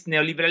 1990s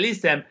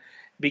neoliberalism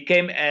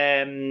became,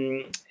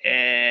 in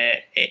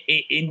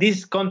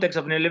this context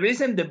of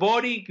neoliberalism, the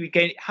body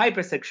became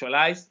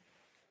hypersexualized,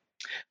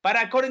 but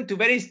according to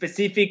very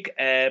specific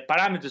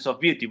parameters of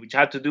beauty, which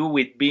had to do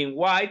with being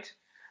white,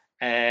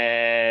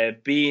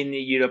 being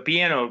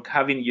European or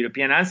having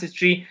European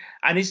ancestry.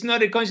 And it's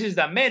not a coincidence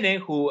that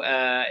Menem, who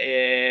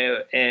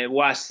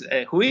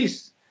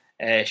is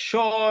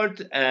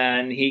short,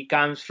 and he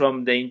comes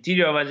from the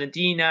interior of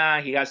Argentina,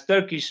 he has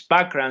Turkish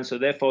background, so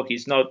therefore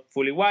he's not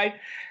fully white,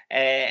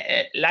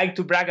 like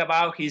to brag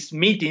about his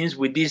meetings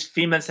with these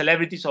female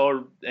celebrities.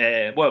 Or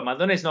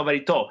Madonna is not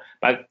very tall,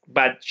 but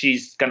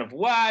she's kind of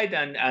white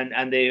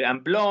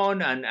and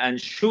blonde and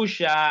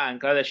Shusha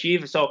and Claudia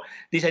Schiffer. So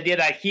this idea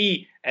that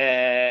he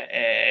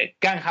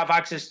can have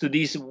access to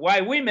these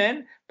white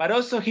women, but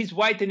also he's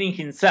whitening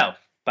himself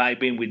by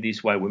being with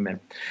these white women.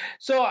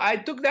 So I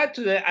took that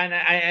and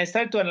I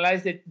started to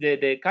analyze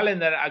the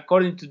calendar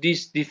according to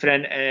these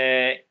different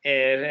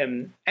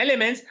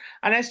elements,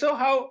 and I saw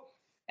how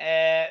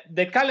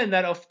the calendar,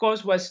 of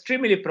course, was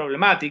extremely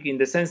problematic in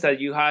the sense that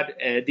you had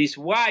this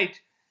white,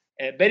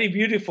 very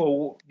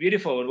beautiful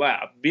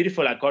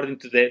according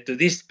to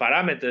these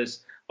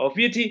parameters of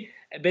beauty,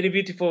 very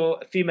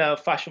beautiful female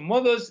fashion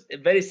models,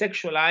 very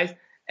sexualized,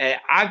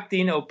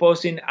 acting or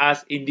posing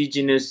as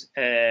indigenous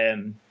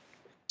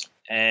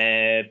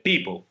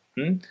people.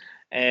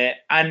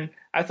 And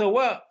I thought,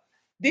 well,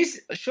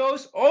 this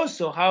shows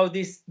also how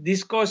these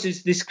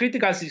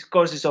critical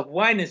discourses of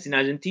whiteness in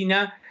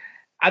Argentina,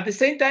 at the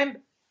same time,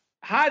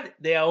 had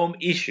their own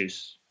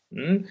issues,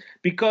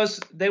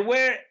 because there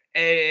were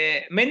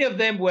many of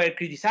them were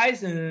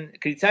criticizing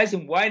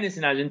whiteness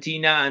in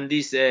Argentina and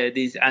this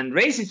and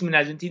racism in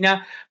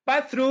Argentina,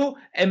 but through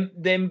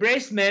the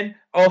embracement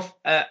of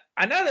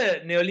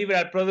another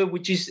neoliberal product,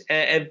 which is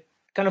a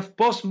kind of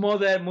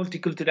postmodern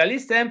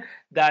multiculturalism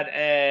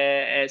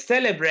that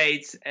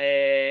celebrates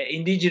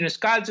indigenous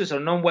cultures or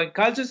non-white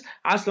cultures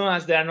as long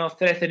as they are not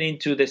threatening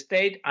to the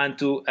state and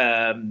to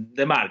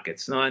the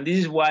markets. No? And this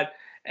is what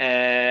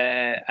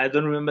I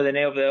don't remember the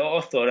name of the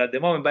author at the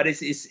moment, but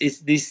this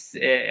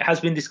has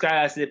been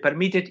described as the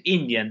permitted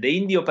Indian, the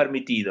Indio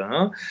permitido.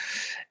 No?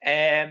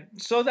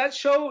 So that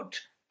showed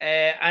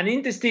an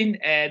interesting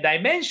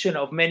dimension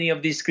of many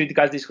of these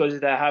critical discourses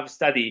that I have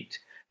studied.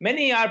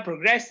 Many are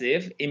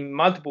progressive in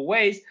multiple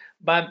ways,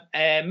 but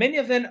many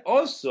of them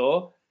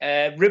also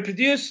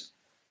reproduce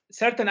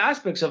certain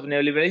aspects of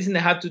neoliberalism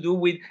that have to do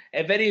with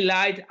a very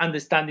light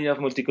understanding of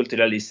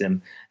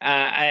multiculturalism,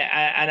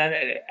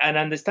 an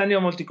understanding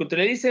of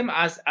multiculturalism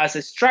as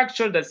a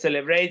structure that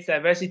celebrates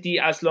diversity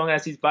as long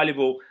as it's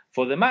valuable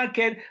for the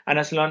market and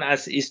as long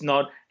as it's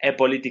not a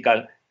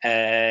political,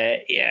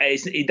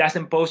 it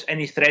doesn't pose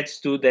any threats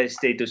to the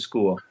status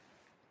quo.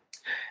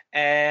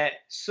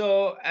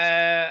 So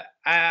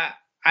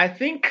I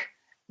think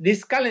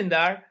this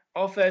calendar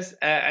offers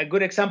a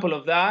good example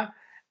of that.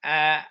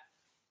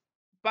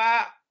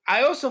 But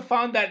I also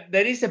found that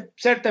there is a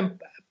certain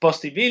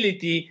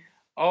possibility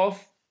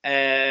of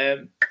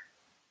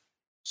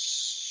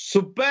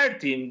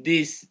subverting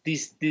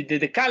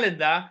the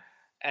calendar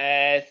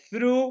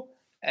through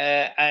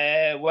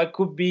what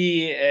could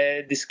be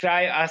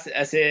described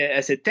as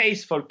a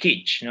taste for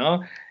kitsch.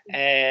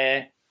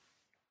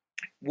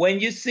 When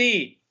you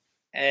see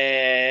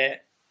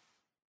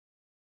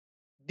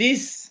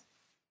this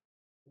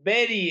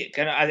very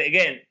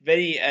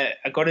very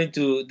according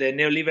to the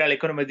neoliberal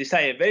economic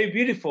desire, very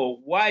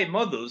beautiful wide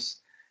models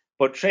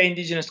portray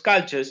indigenous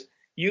cultures,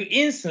 you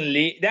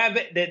instantly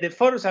the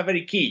photos are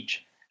very kitsch,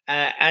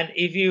 and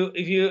if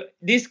you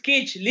this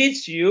kitsch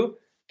leads you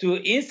to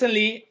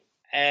instantly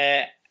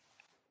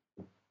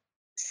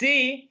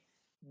see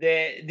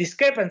the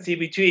discrepancy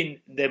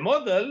between the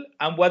model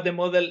and what the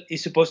model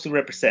is supposed to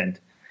represent,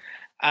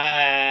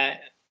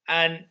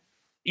 and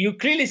you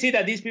clearly see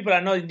that these people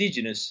are not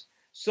indigenous.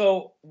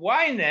 So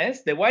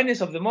the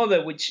whiteness of the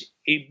model, which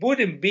it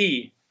would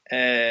be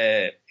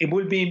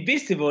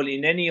invisible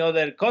in any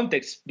other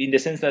context, in the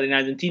sense that in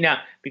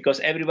Argentina, because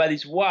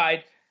everybody's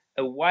white,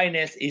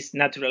 whiteness is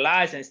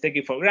naturalized and is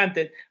taken for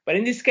granted. But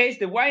in this case,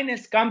 the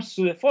whiteness comes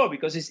to the fore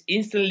because it's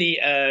instantly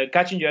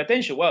catching your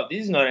attention. Well,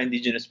 this is not an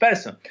indigenous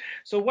person.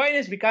 So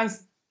whiteness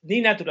becomes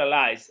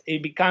denaturalized.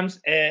 It becomes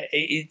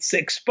it's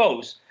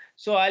exposed.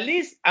 So at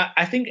least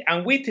I think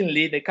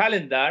unwittingly the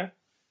calendar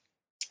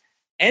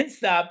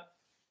ends up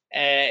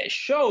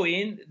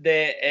showing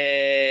the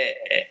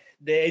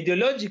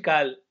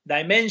ideological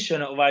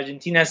dimension of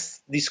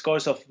Argentina's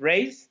discourse of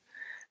race.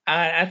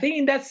 And I think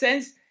in that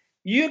sense,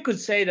 you could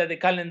say that the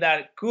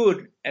calendar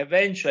could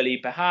eventually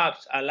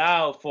perhaps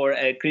allow for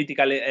a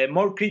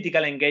more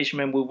critical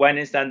engagement with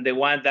whiteness than the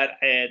one that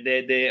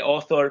the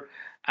author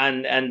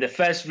and the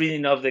first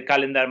reading of the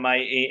calendar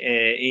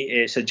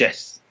might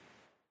suggest.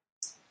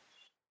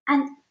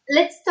 And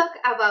let's talk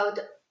about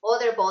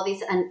other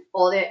bodies and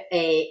other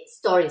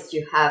stories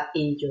you have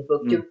in your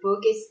book. Your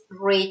book is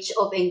rich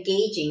of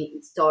engaging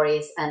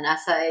stories, and as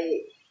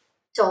I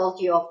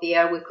told you off the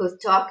air, we could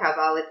talk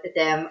about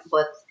them,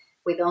 but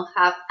we don't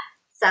have,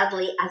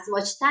 sadly, as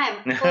much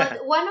time.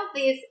 But one of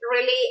these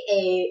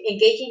really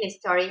engaging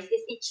stories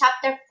is in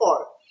chapter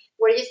 4,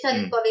 where you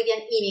study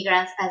Bolivian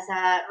immigrants as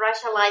a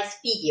racialized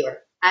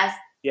figure, as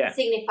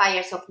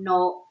signifiers of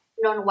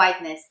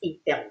non-whiteness in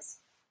films.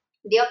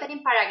 The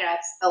opening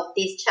paragraphs of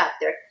this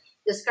chapter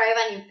describe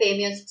an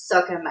infamous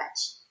soccer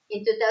match.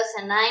 In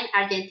 2009,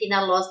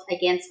 Argentina lost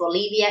against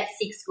Bolivia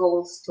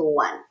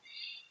 6-1.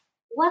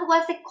 What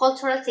was the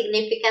cultural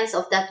significance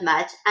of that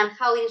match, and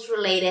how it is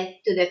related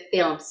to the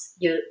films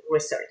you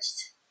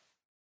researched?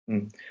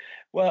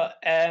 Well,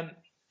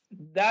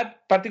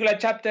 that particular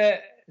chapter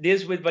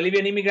deals with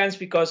Bolivian immigrants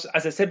because,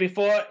 as I said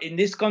before, in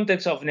this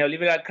context of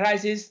neoliberal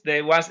crisis,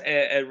 there was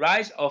a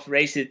rise of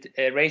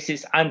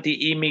racist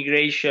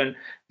anti-immigration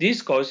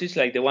discourses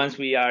like the ones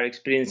we are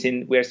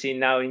seeing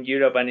now in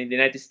Europe and in the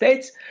United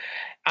States.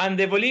 And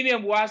the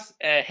Bolivian was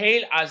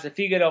hailed as the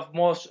figure of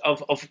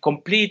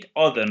complete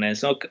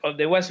otherness. So,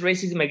 there was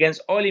racism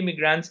against all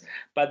immigrants,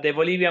 but the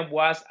Bolivian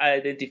was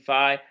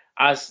identified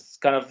as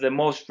kind of the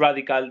most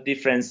radical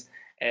difference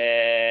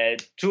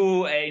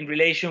in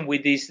relation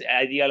with this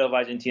ideal of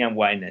Argentinian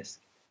whiteness.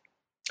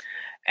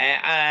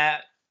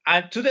 And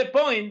to the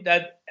point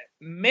that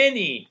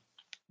many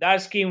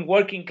dark-skinned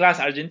working-class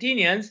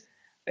Argentinians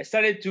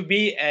started to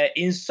be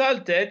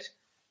insulted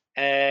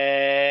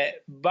by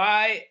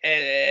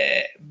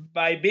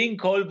being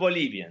called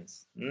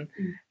Bolivians.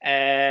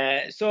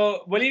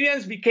 So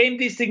Bolivians became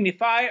this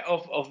signifier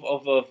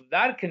of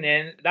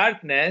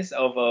darkness,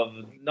 of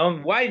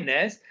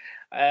non-whiteness,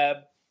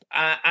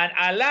 and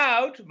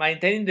allowed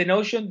maintaining the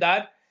notion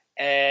that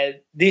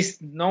this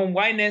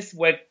non-whiteness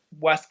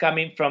was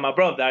coming from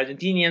abroad. The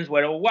Argentinians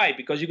were all white,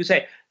 because you could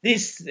say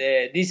this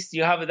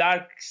you have a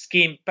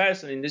dark-skinned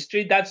person in the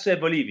street, that's a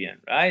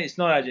Bolivian, right? It's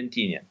not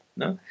Argentinian.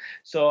 No,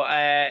 so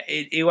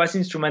it was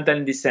instrumental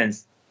in this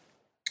sense.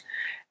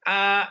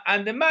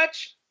 And the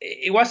match,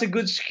 it was a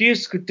good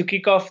excuse to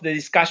kick off the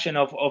discussion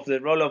of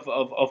the role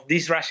of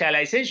this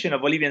racialization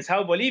of Bolivians.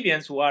 How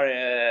Bolivians who are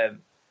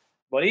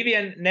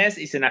Bolivianness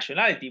is a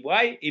nationality.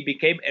 Why it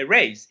became a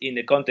race in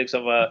the context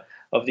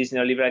of this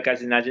neoliberal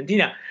crisis in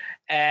Argentina.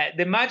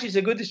 The match is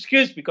a good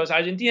excuse because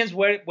Argentinians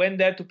went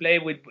there to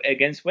play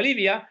against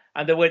Bolivia,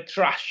 and they were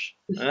trash.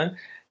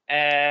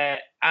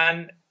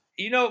 And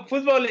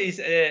football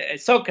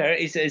soccer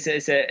is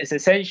an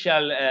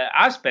essential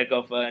aspect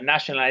of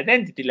national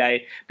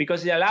identity,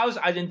 because it allows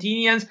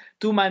Argentinians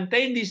to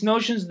maintain this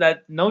notion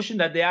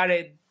that they are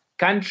a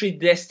country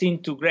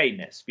destined to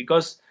greatness.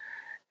 Because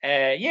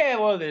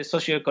the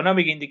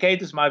socioeconomic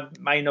indicators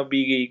might not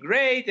be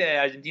great.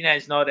 Argentina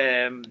is not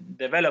a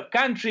developed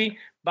country,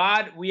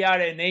 but we are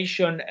a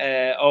nation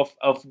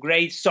of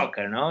great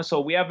soccer. No, so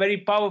we are very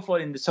powerful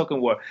in the soccer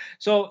world.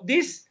 So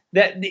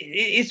that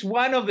it's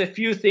one of the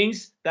few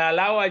things that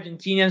allow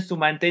Argentinians to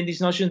maintain this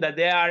notion that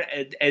they are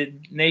a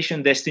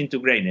nation destined to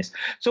greatness.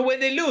 So when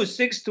they lose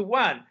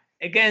 6-1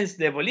 against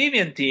the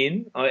Bolivian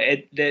team,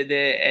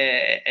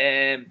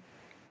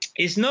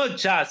 it's not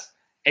just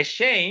a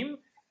shame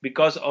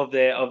because of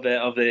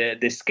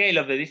the scale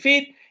of the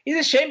defeat.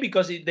 It's a shame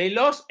because they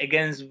lost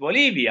against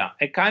Bolivia,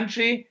 a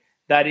country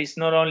that is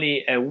not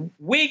only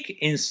weak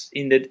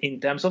in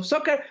terms of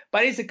soccer,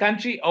 but it's a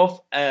country of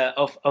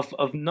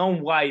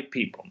non-white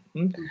people.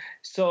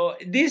 So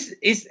this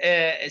is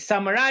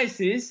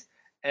summarizes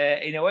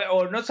in a way,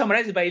 or not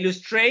summarizes, but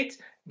illustrates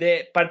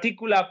the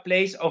particular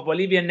place of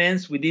Bolivian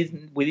names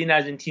within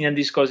Argentinian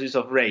discourses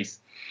of race.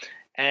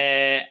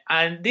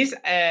 And this,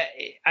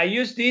 I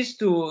use this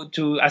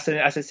to as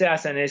I say,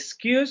 as an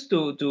excuse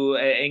to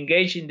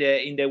engage in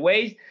the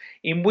ways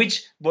in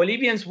which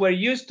Bolivians were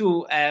used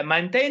to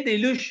maintain the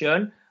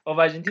illusion of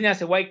Argentina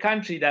as a white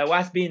country that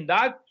was being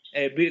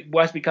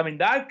was becoming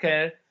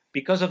darker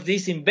because of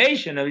this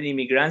invasion of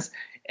immigrants,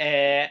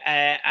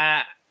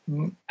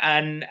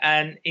 and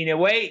in a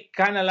way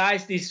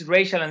canalize these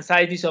racial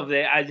anxieties of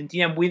the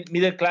Argentinian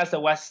middle class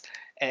that was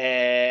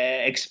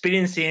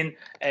experiencing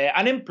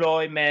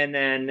unemployment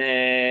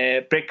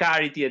and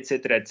precarity,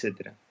 etc.,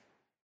 etc.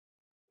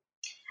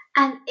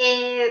 And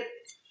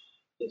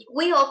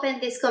we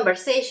opened this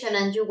conversation,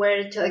 and you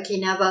were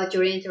talking about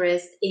your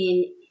interest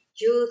in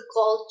youth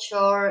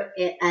culture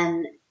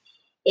and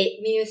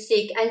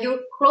music, and your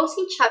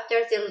closing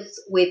chapter deals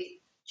with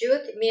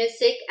youth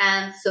music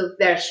and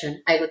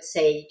subversion. I would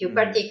say you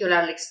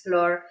particularly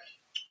explore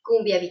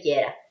cumbia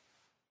villera.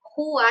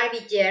 Who are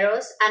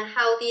villeros, and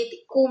how did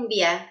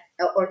cumbia,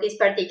 or this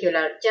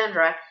particular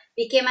genre,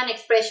 became an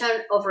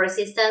expression of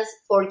resistance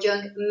for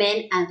young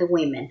men and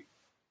women?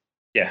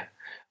 Yeah.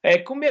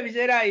 Cumbia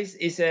villera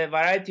is a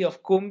variety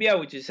of cumbia,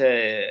 which is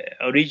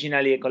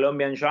originally a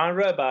Colombian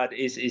genre, but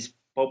is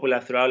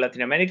popular throughout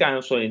Latin America and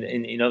also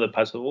in other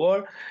parts of the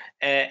world.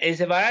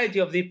 It's a variety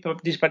of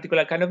this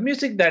particular kind of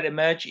music that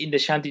emerged in the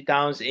shanty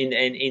towns in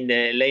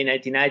the late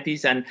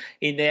 1990s, and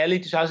in the early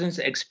 2000s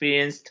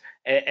experienced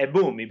a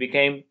boom. It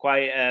became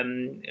quite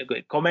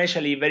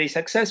commercially very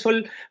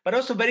successful, but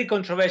also very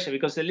controversial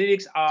because the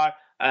lyrics are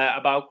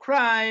about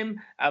crime,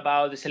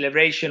 about the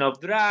celebration of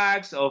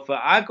drugs, of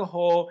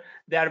alcohol.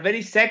 They are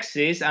very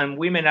sexist, and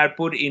women are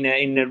put in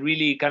a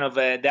really kind of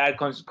they are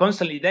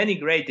constantly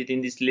denigrated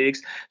in these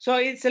lyrics. So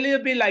it's a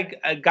little bit like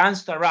a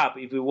gangster rap,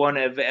 if we want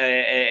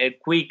a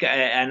quick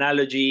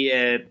analogy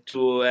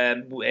to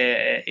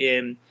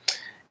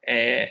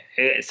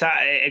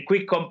a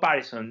quick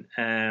comparison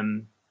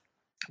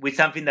with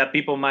something that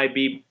people might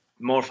be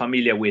more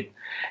familiar with.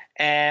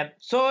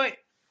 So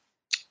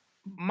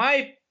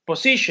my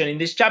position in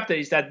this chapter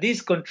is that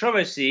this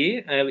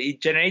controversy,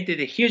 it generated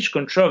a huge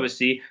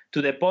controversy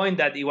to the point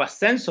that it was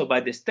censored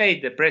by the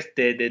state, the press,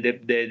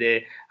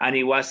 and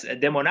it was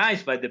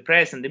demonized by the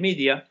press and the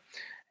media.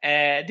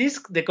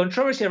 The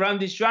controversy around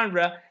this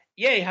genre,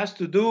 it has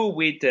to do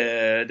with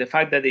the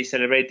fact that they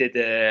celebrated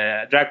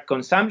drug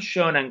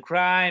consumption and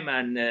crime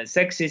and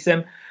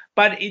sexism,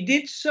 but it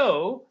did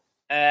so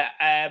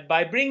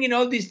by bringing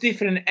all these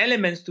different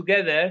elements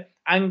together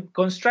and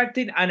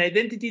constructing an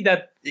identity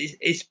that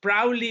is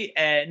proudly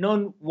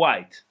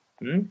non-white.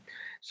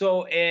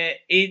 So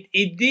it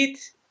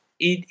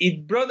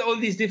brought all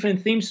these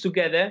different themes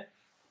together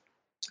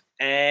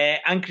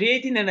and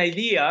creating an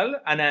ideal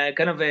and a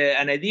kind of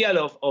an ideal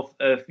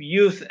of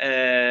youth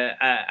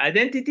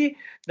identity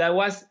that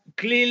was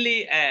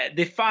clearly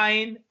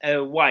defined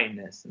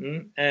whiteness,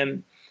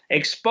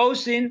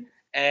 exposing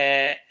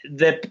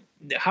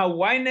how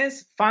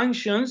whiteness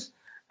functions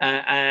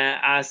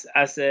as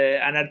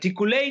an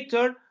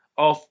articulator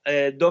of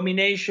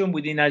domination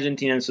within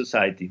Argentinian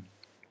society.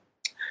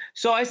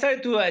 So I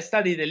started to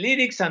study the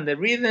lyrics and the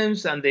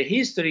rhythms and the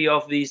history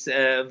of this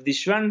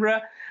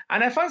genre,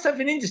 and I found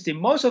something interesting.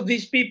 Most of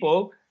these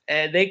people,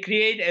 they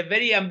create a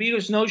very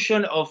ambiguous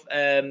notion of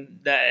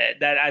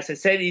that, as I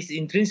said, is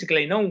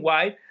intrinsically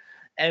non-white.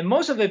 And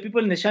most of the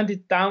people in the shanty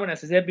town,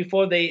 as I said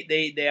before,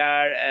 they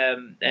are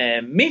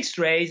mixed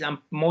race, and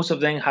most of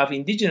them have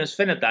indigenous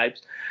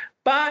phenotypes.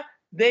 But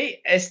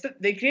they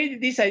created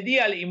this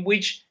ideal in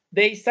which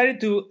they started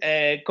to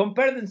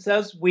compare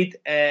themselves with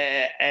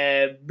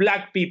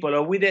black people,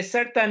 or with a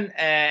certain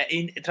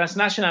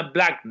transnational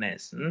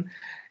blackness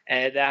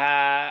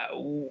that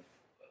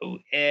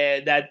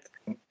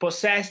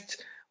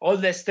possessed all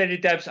the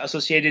stereotypes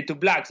associated to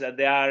blacks, that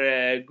they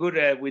are good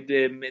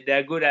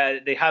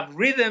they have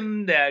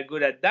rhythm, they are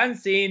good at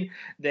dancing,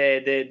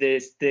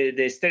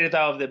 the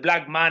stereotype of the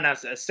black man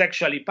as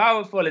sexually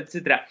powerful,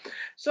 etc.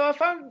 So I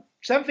found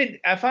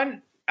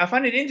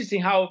it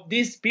interesting how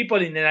these people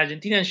in an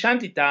Argentinian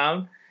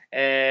shantytown,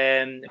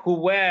 who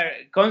were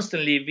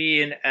constantly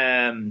being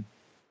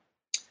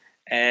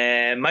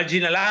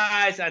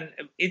marginalized, and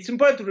it's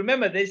important to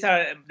remember these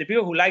are the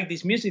people who like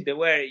this music. They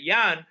were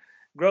young,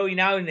 growing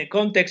out in a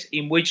context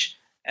in which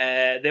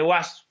there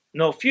was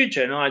no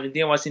future. No,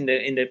 Argentina was in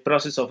the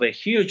process of a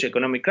huge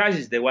economic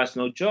crisis. There was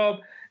no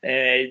job.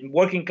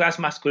 Working class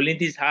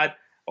masculinities had,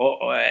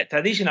 or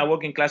traditional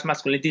working class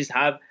masculinities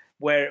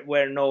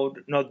were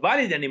not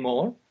valid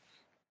anymore.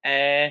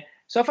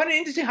 So I find it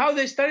interesting how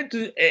they started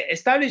to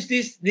establish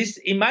these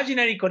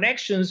imaginary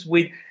connections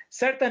with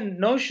certain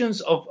notions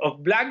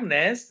of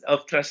blackness,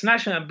 of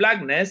transnational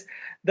blackness,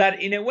 that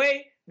in a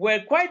way were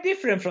quite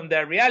different from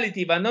their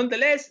reality, but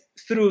nonetheless,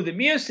 through the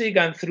music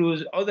and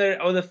through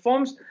other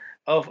forms,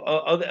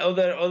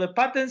 other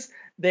patterns,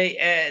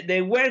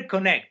 they were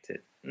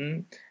connected.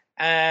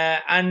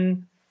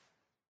 And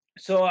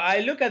so I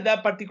look at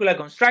that particular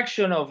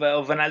construction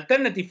of an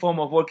alternative form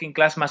of working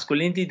class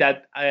masculinity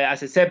that,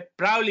 as I said,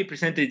 proudly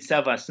presented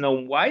itself as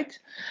non-white,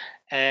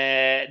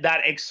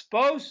 that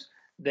exposed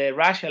the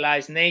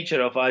racialized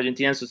nature of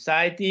Argentinian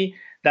society,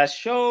 that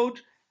showed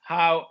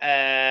how,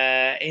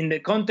 in the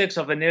context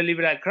of a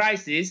neoliberal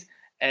crisis,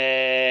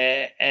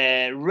 race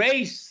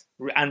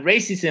and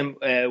racism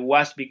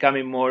was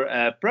becoming more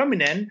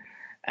prominent.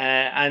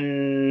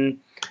 And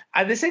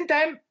at the same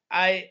time,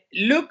 I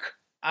look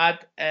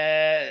at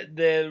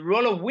the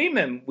role of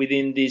women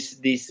within this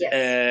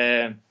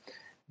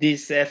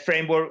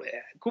framework.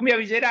 Cumbia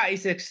Villera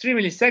is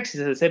extremely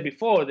sexist, as I said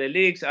before. The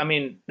lyrics, I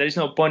mean, there is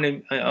no point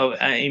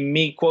in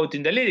me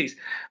quoting the lyrics,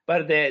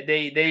 but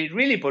they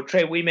really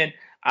portray women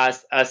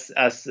as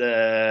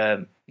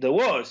the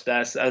worst,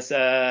 as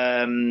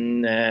how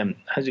do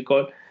you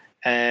call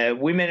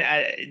women.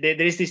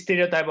 There is this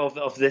stereotype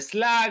of the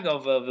slag,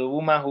 of the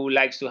woman who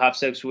likes to have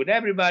sex with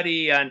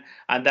everybody, and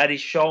that is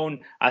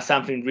shown as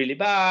something really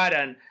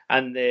bad,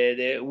 and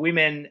the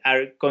women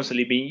are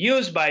constantly being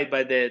used by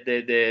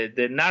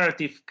the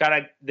narrative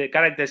the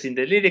characters in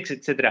the lyrics,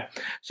 etc.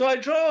 So I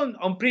draw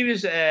on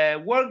previous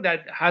work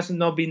that has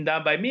not been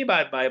done by me,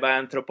 but by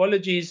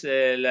anthropologists,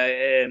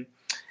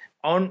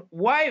 on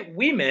why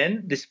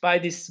women,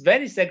 despite these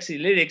very sexy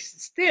lyrics,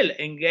 still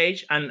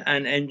engage and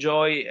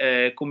enjoy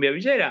Cumbia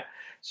Villera.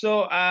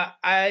 So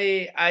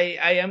I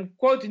am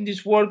quoting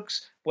these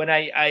works when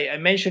I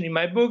mention in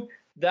my book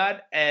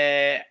that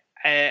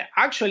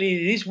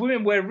actually these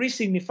women were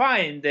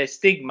re-signifying the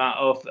stigma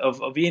of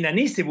being an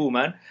easy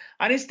woman,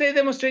 and instead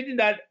demonstrating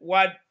that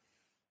what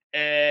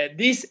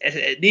this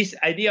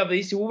idea of the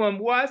easy woman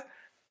was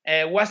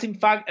in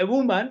fact a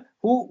woman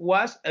who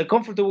was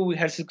comfortable with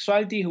her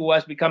sexuality, who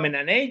was becoming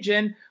an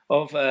agent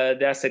of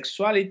their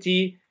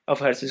sexuality, of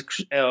her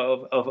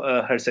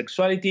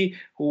sexuality,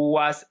 who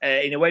was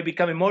in a way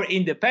becoming more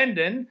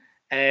independent,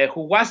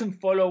 who wasn't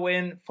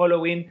following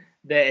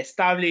the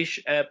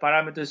established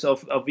parameters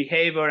of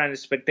behavior and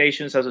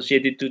expectations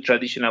associated to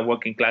traditional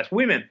working class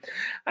women.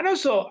 And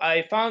also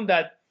I found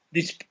that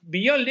this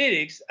beyond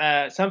lyrics,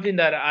 something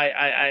that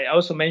I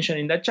also mentioned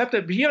in that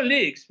chapter, beyond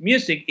lyrics,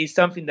 music is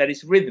something that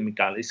is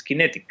rhythmical, is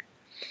kinetic.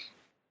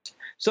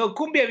 So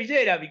Cumbia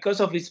Villera, because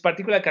of its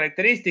particular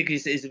characteristic,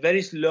 is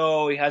very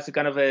slow. It has a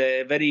kind of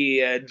a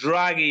very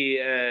draggy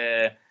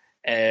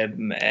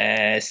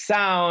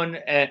sound.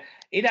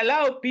 It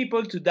allowed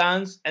people to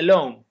dance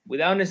alone,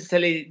 without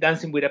necessarily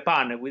dancing with a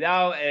partner,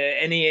 without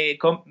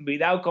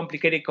without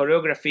complicated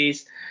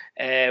choreographies,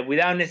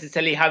 without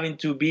necessarily having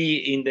to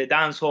be in the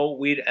dance hall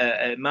with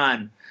a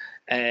man,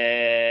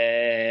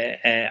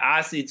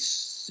 as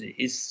it's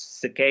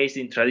the case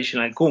in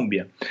traditional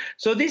cumbia.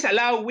 So this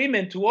allowed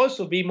women to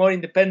also be more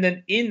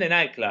independent in the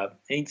nightclub,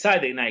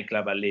 inside the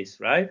nightclub at least,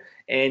 right?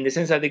 In the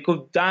sense that they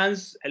could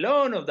dance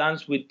alone or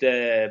dance with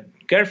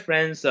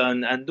girlfriends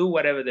and do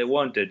whatever they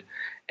wanted.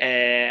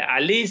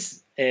 At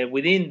least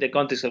within the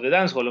context of the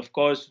dance hall, of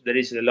course, there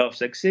is a lot of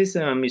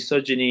sexism and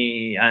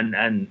misogyny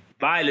and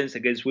violence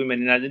against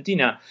women in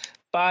Argentina.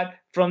 But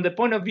from the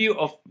point of view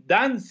of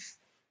dance,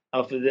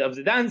 of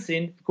the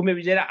dancing, Cumbia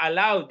Villera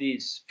allowed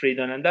this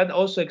freedom, and that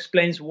also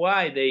explains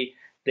why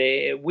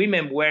the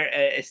women were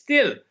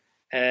still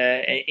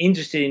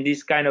interested in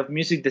this kind of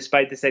music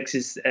despite the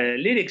sexist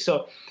lyrics.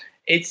 So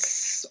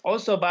it's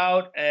also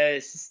about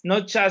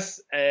not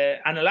just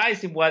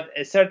analyzing what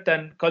a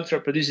certain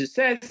cultural producer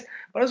says,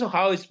 but also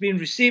how it's being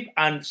received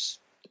and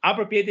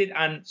appropriated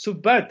and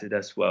subverted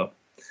as well.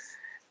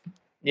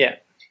 Yeah,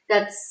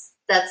 that's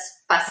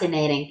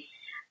fascinating.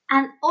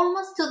 And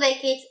almost 2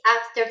 decades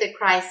after the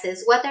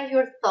crisis, what are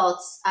your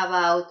thoughts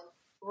about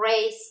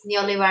race,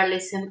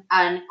 neoliberalism,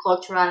 and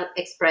cultural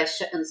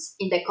expressions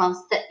in the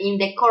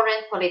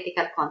current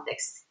political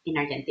context in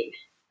Argentina?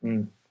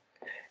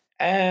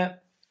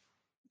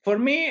 For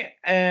me,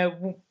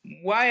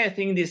 why I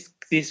think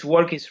this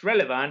work is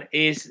relevant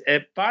is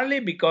partly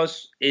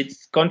because it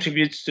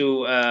contributes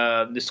to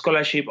the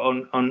scholarship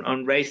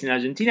on race in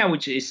Argentina,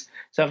 which is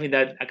something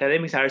that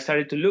academics are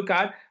starting to look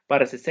at,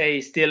 but as I say,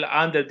 is still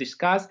under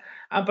discussed,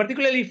 and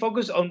particularly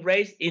focus on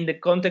race in the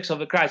context of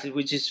the crisis,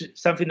 which is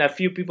something that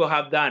few people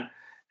have done.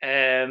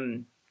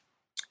 And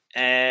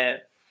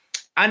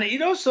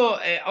it also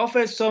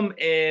offers some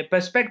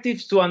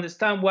perspectives to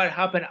understand what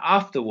happened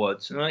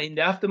afterwards. You know, in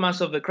the aftermath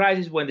of the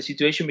crisis, when the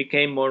situation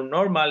became more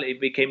normal, it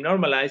became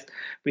normalized,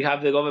 we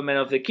have the government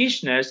of the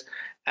Kirchners.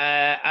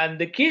 And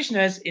the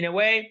Kirchners, in a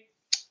way,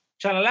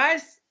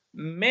 channelized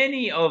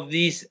many of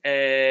these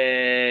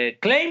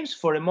claims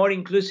for a more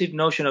inclusive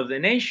notion of the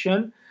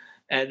nation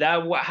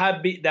that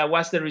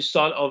was the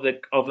result of the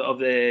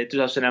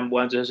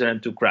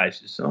 2001-2002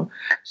 crisis.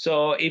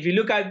 So if you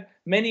look at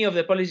many of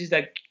the policies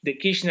that the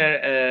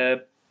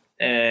Kirchner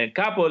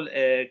couple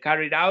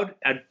carried out,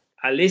 at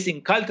least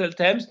in cultural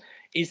terms,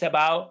 is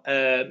about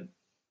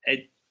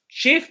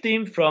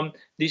shifting from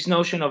this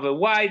notion of a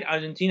white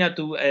Argentina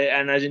to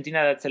an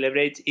Argentina that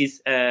celebrates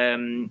its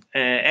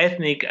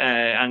ethnic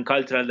and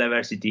cultural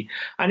diversity.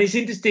 And it's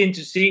interesting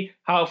to see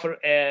how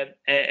there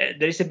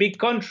is a big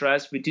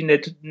contrast between the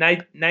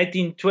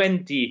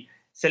 1920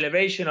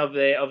 celebration of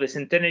the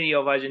centenary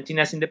of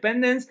Argentina's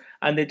independence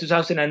and the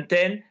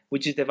 2010,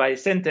 which is the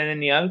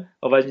bicentennial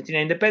of Argentina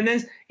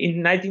independence.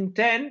 In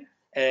 1910,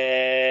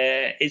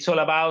 it's all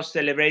about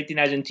celebrating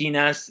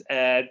Argentina's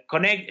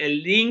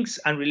links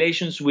and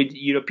relations with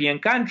European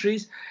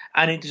countries,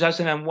 and in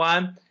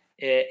 2001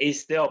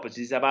 it's the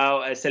opposite. It's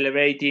about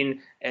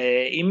celebrating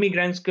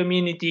immigrants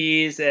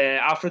communities,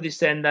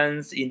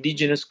 Afro-descendants,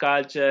 indigenous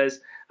cultures,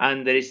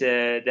 and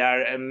there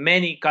are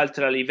many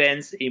cultural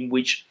events in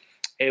which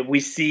we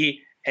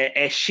see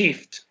a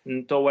shift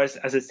towards,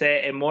 as I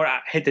say, a more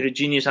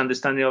heterogeneous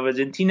understanding of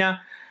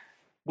Argentina,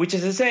 which,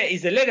 as I say,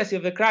 is the legacy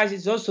of the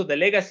crisis, also the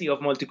legacy of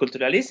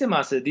multiculturalism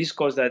as a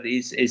discourse that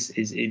is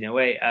in a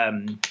way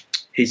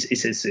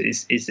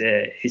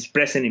is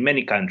present in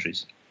many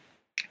countries.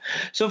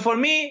 So for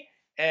me,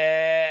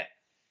 the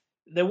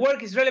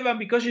work is relevant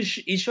because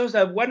it shows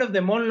that one of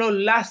the more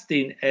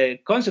long-lasting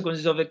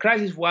consequences of the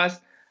crisis was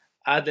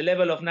at the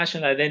level of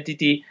national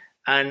identity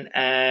and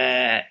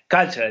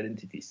cultural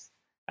identities,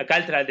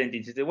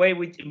 the way in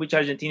which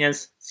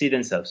Argentinians see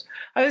themselves.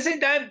 At the same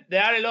time,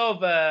 there are a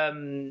lot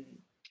of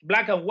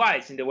black and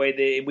whites in the way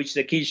in which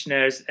the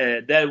Kirchners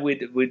dealt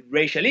with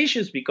racial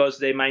issues, because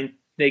they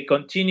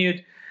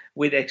continued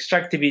with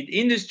extractivist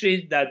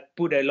industries that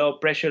put a lot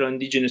of pressure on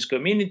indigenous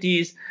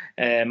communities,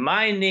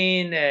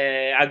 mining,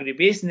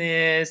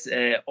 agribusiness,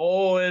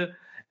 oil.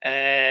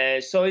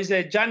 So it's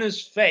a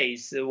Janus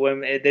phase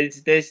when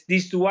there's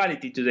this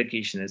duality to the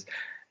Kirchners.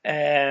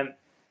 They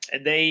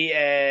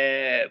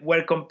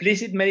were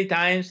complicit many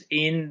times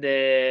in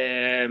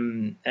the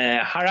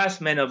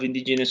harassment of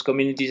indigenous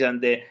communities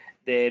and the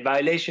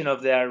violation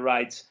of their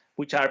rights,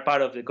 which are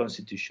part of the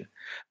constitution.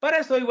 But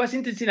I thought it was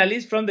interesting, at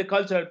least from the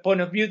cultural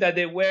point of view, that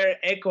they were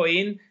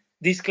echoing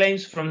these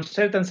claims from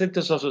certain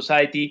sectors of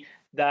society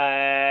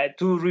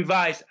to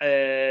revise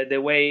the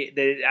way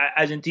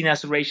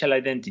Argentina's racial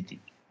identity.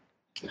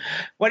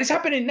 What is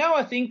happening now,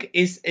 I think,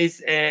 is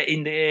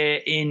in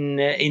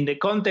the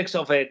context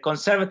of a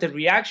conservative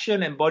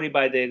reaction embodied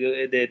by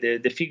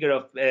the figure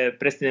of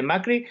President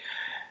Macri.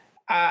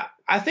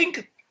 I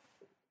think,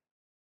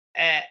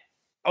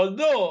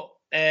 although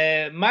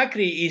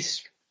Macri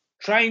is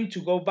trying to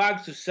go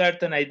back to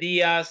certain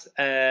ideas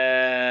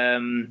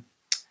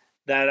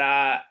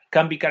that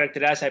can be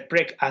characterized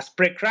as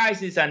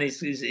pre-crisis, and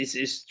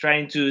is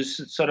trying to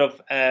sort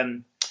of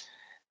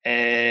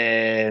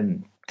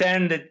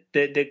turn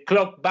the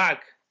clock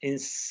back in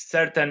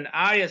certain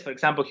areas. For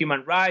example,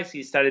 human rights.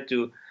 He started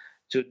to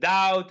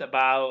doubt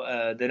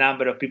about the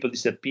number of people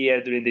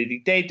disappeared during the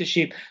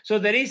dictatorship. So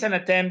there is an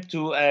attempt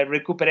to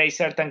recuperate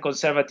certain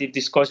conservative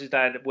discourses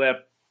that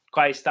were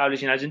quite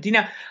established in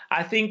Argentina.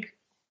 I think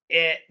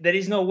there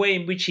is no way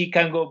in which he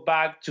can go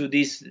back to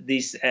this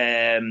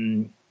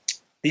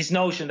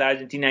notion that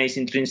Argentina is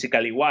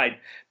intrinsically white,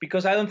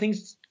 because I don't think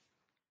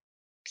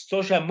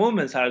social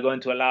movements are going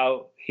to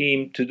allow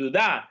him to do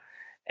that.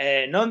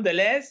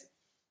 Nonetheless,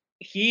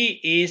 he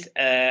is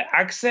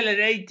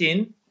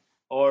accelerating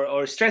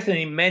or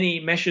strengthening many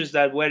measures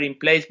that were in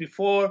place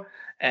before.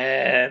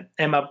 A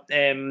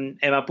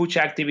Mapuche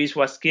activist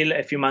was killed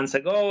a few months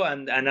ago,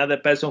 and another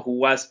person who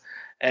was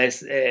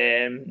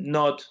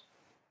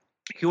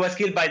he was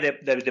killed by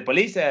the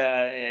police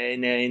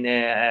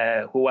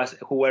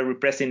who were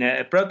repressing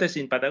a protest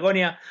in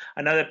Patagonia.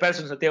 Another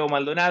person, Santiago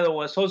Maldonado,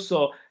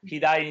 he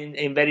died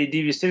in very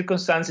devious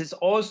circumstances,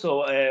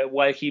 also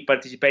while he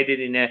participated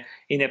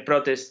in a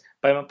protest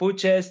by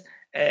Mapuches.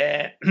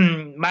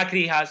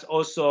 Macri has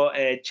also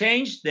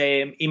changed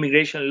the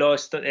immigration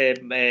laws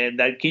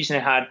that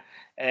Kirchner had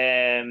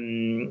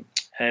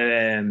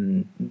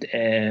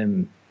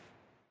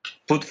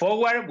put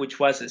forward, which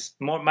was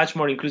much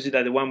more inclusive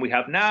than the one we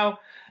have now.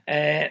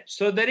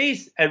 So there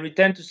is a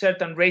return to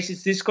certain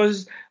racist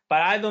discourses,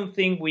 but I don't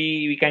think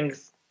we can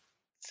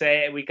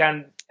say we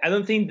can. I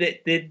don't think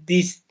that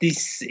this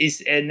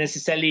is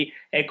necessarily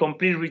a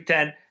complete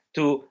return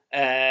to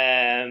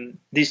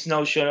this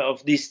notion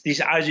of this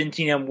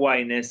Argentinian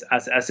whiteness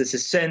as a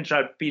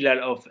central pillar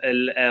of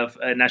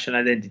national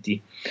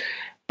identity.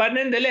 But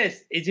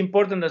nonetheless, it's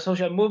important that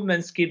social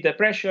movements keep the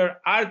pressure,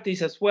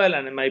 artists as well,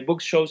 and my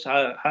book shows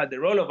how the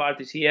role of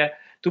artists here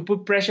to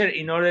put pressure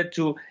in order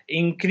to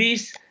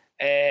increase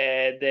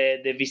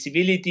the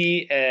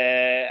visibility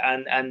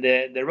and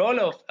the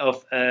role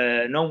of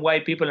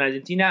non-white people in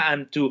Argentina,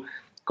 and to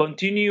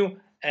continue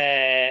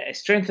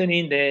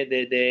strengthening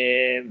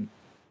the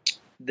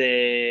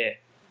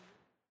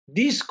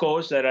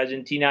discourse that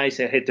Argentina is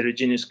a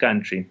heterogeneous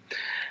country.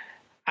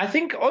 I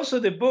think also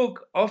the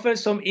book offers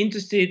some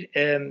interesting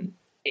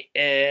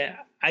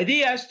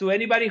ideas to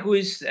anybody who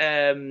is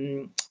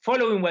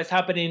following what's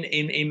happening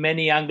in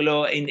many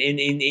Anglo in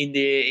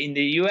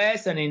the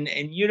US and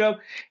in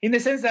Europe, in the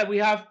sense that we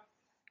have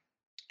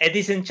a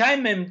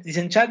disenchantment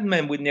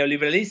with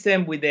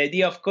neoliberalism, with the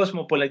idea of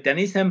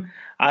cosmopolitanism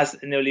as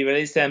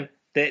neoliberalism,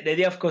 the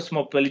idea of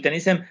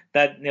cosmopolitanism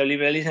that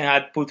neoliberalism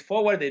had put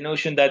forward, the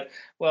notion that,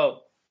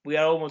 well, we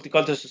are all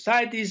multicultural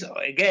societies.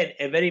 Again,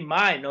 a very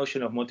mild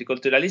notion of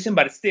multiculturalism,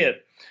 but still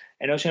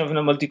a notion of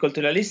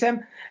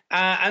multiculturalism.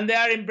 And they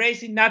are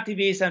embracing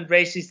nativist and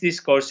racist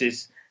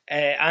discourses.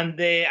 And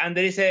there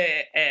is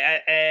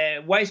a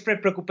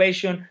widespread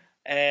preoccupation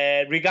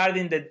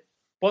regarding the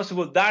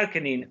possible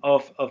darkening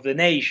of the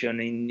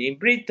nation in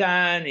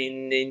Britain,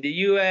 in the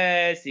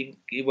US,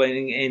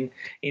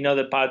 in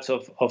other parts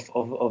of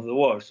the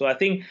world. So I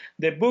think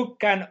the book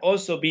can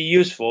also be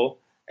useful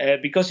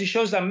because it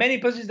shows that many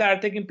processes that are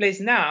taking place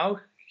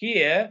now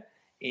here,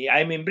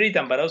 I'm in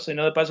Britain, but also in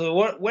other parts of the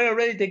world, were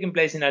already taking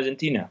place in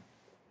Argentina.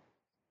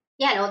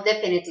 Yeah, no,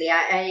 definitely.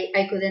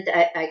 I couldn't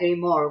agree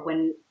more.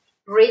 When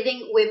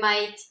reading, we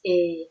might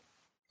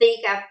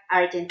think of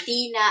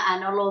Argentina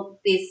and all of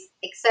these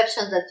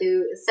exceptions that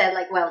you said,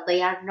 like, well,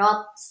 they are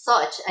not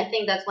such. I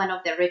think that's one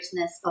of the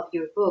richness of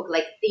your book.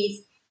 Like,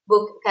 this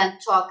book can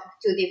talk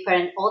to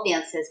different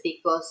audiences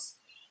because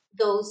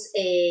those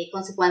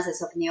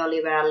consequences of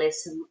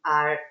neoliberalism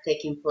are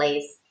taking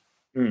place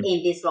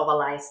in this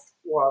globalized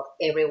world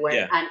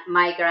everywhere, and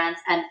migrants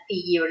and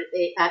figures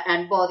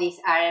and bodies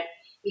are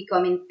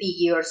becoming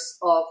figures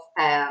of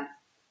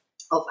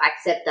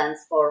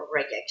acceptance or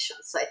rejection.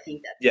 So I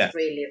think that's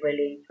really,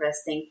 really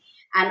interesting.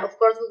 And of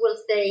course, we will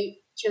stay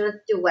tuned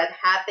to what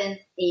happens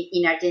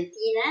in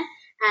Argentina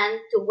and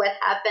to what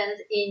happens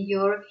in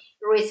your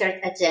research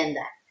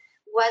agenda.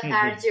 What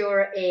are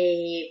your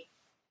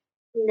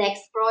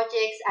next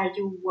projects? Are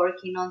you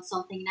working on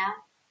something now?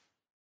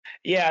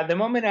 Yeah, at the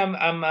moment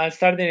I'm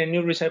starting a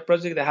new research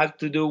project that has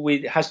to do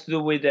with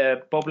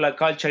popular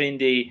culture in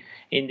the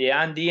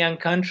Andean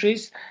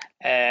countries,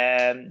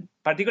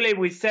 particularly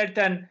with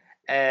certain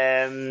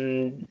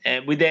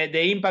with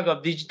the impact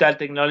of digital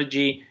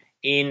technology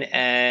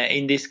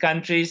in these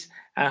countries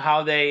and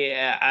how they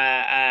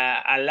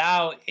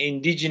allow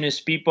indigenous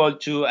people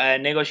to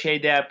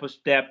negotiate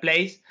their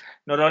place,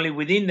 not only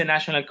within the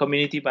national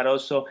community but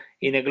also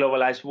in a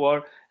globalized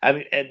world. I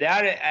mean, there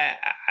are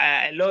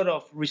a lot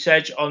of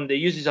research on the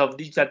uses of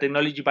digital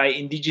technology by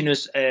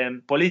indigenous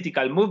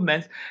political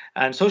movements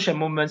and social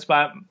movements,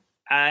 but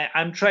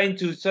I'm trying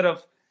to sort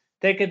of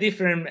take a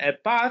different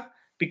path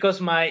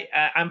because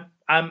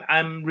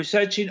I'm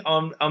researching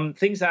on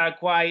things that are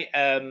quite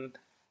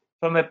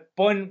from a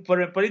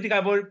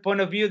political point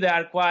of view, they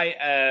are quite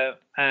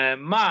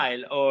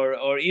mild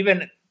or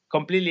even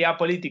completely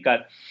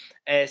apolitical.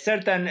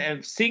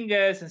 Certain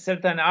singers and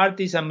certain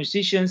artists and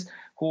musicians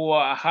who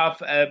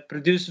have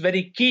produced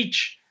very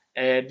kitsch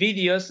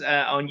videos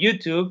on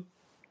YouTube,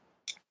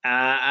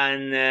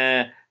 and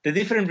the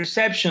different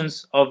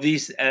receptions of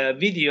these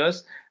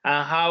videos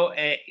and how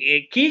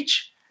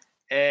kitsch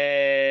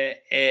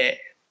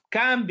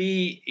can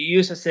be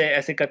used as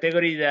a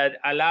category that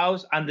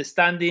allows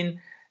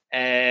understanding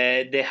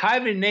the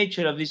hybrid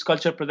nature of these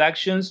cultural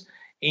productions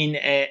in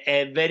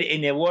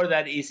a world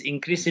that is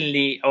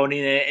increasingly, or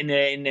in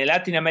a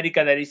Latin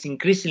America that is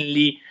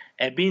increasingly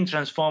being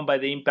transformed by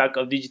the impact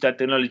of digital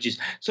technologies.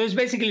 So it's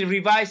basically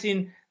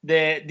revising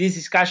this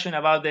discussion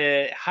about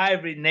the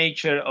hybrid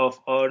nature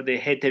or the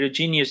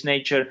heterogeneous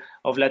nature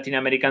of Latin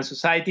American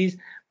societies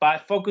by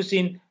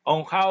focusing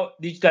on how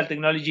digital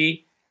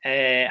technology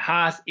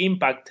has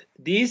impacted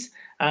this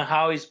and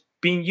how it's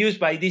being used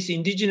by these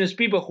indigenous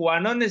people who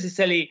are not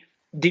necessarily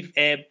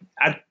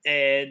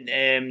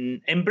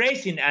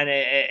embracing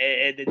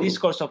the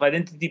discourse of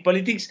identity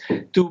politics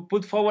to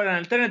put forward an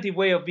alternative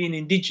way of being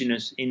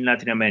indigenous in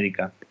Latin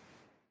America.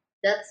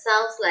 That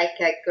sounds like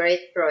a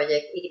great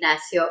project,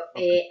 Ignacio.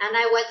 Okay. And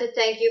I want to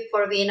thank you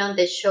for being on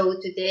the show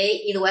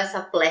today. It was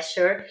a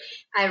pleasure.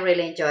 I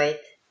really enjoyed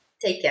it.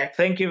 Take care.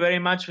 Thank you very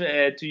much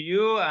to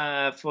you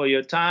for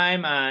your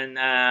time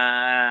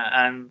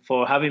and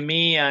for having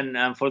me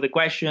and for the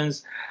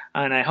questions.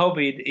 And I hope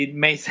it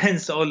made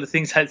sense, all the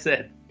things I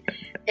said.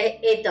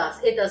 It does.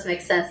 It does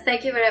make sense.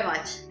 Thank you very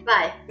much.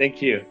 Bye.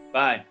 Thank you.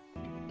 Bye.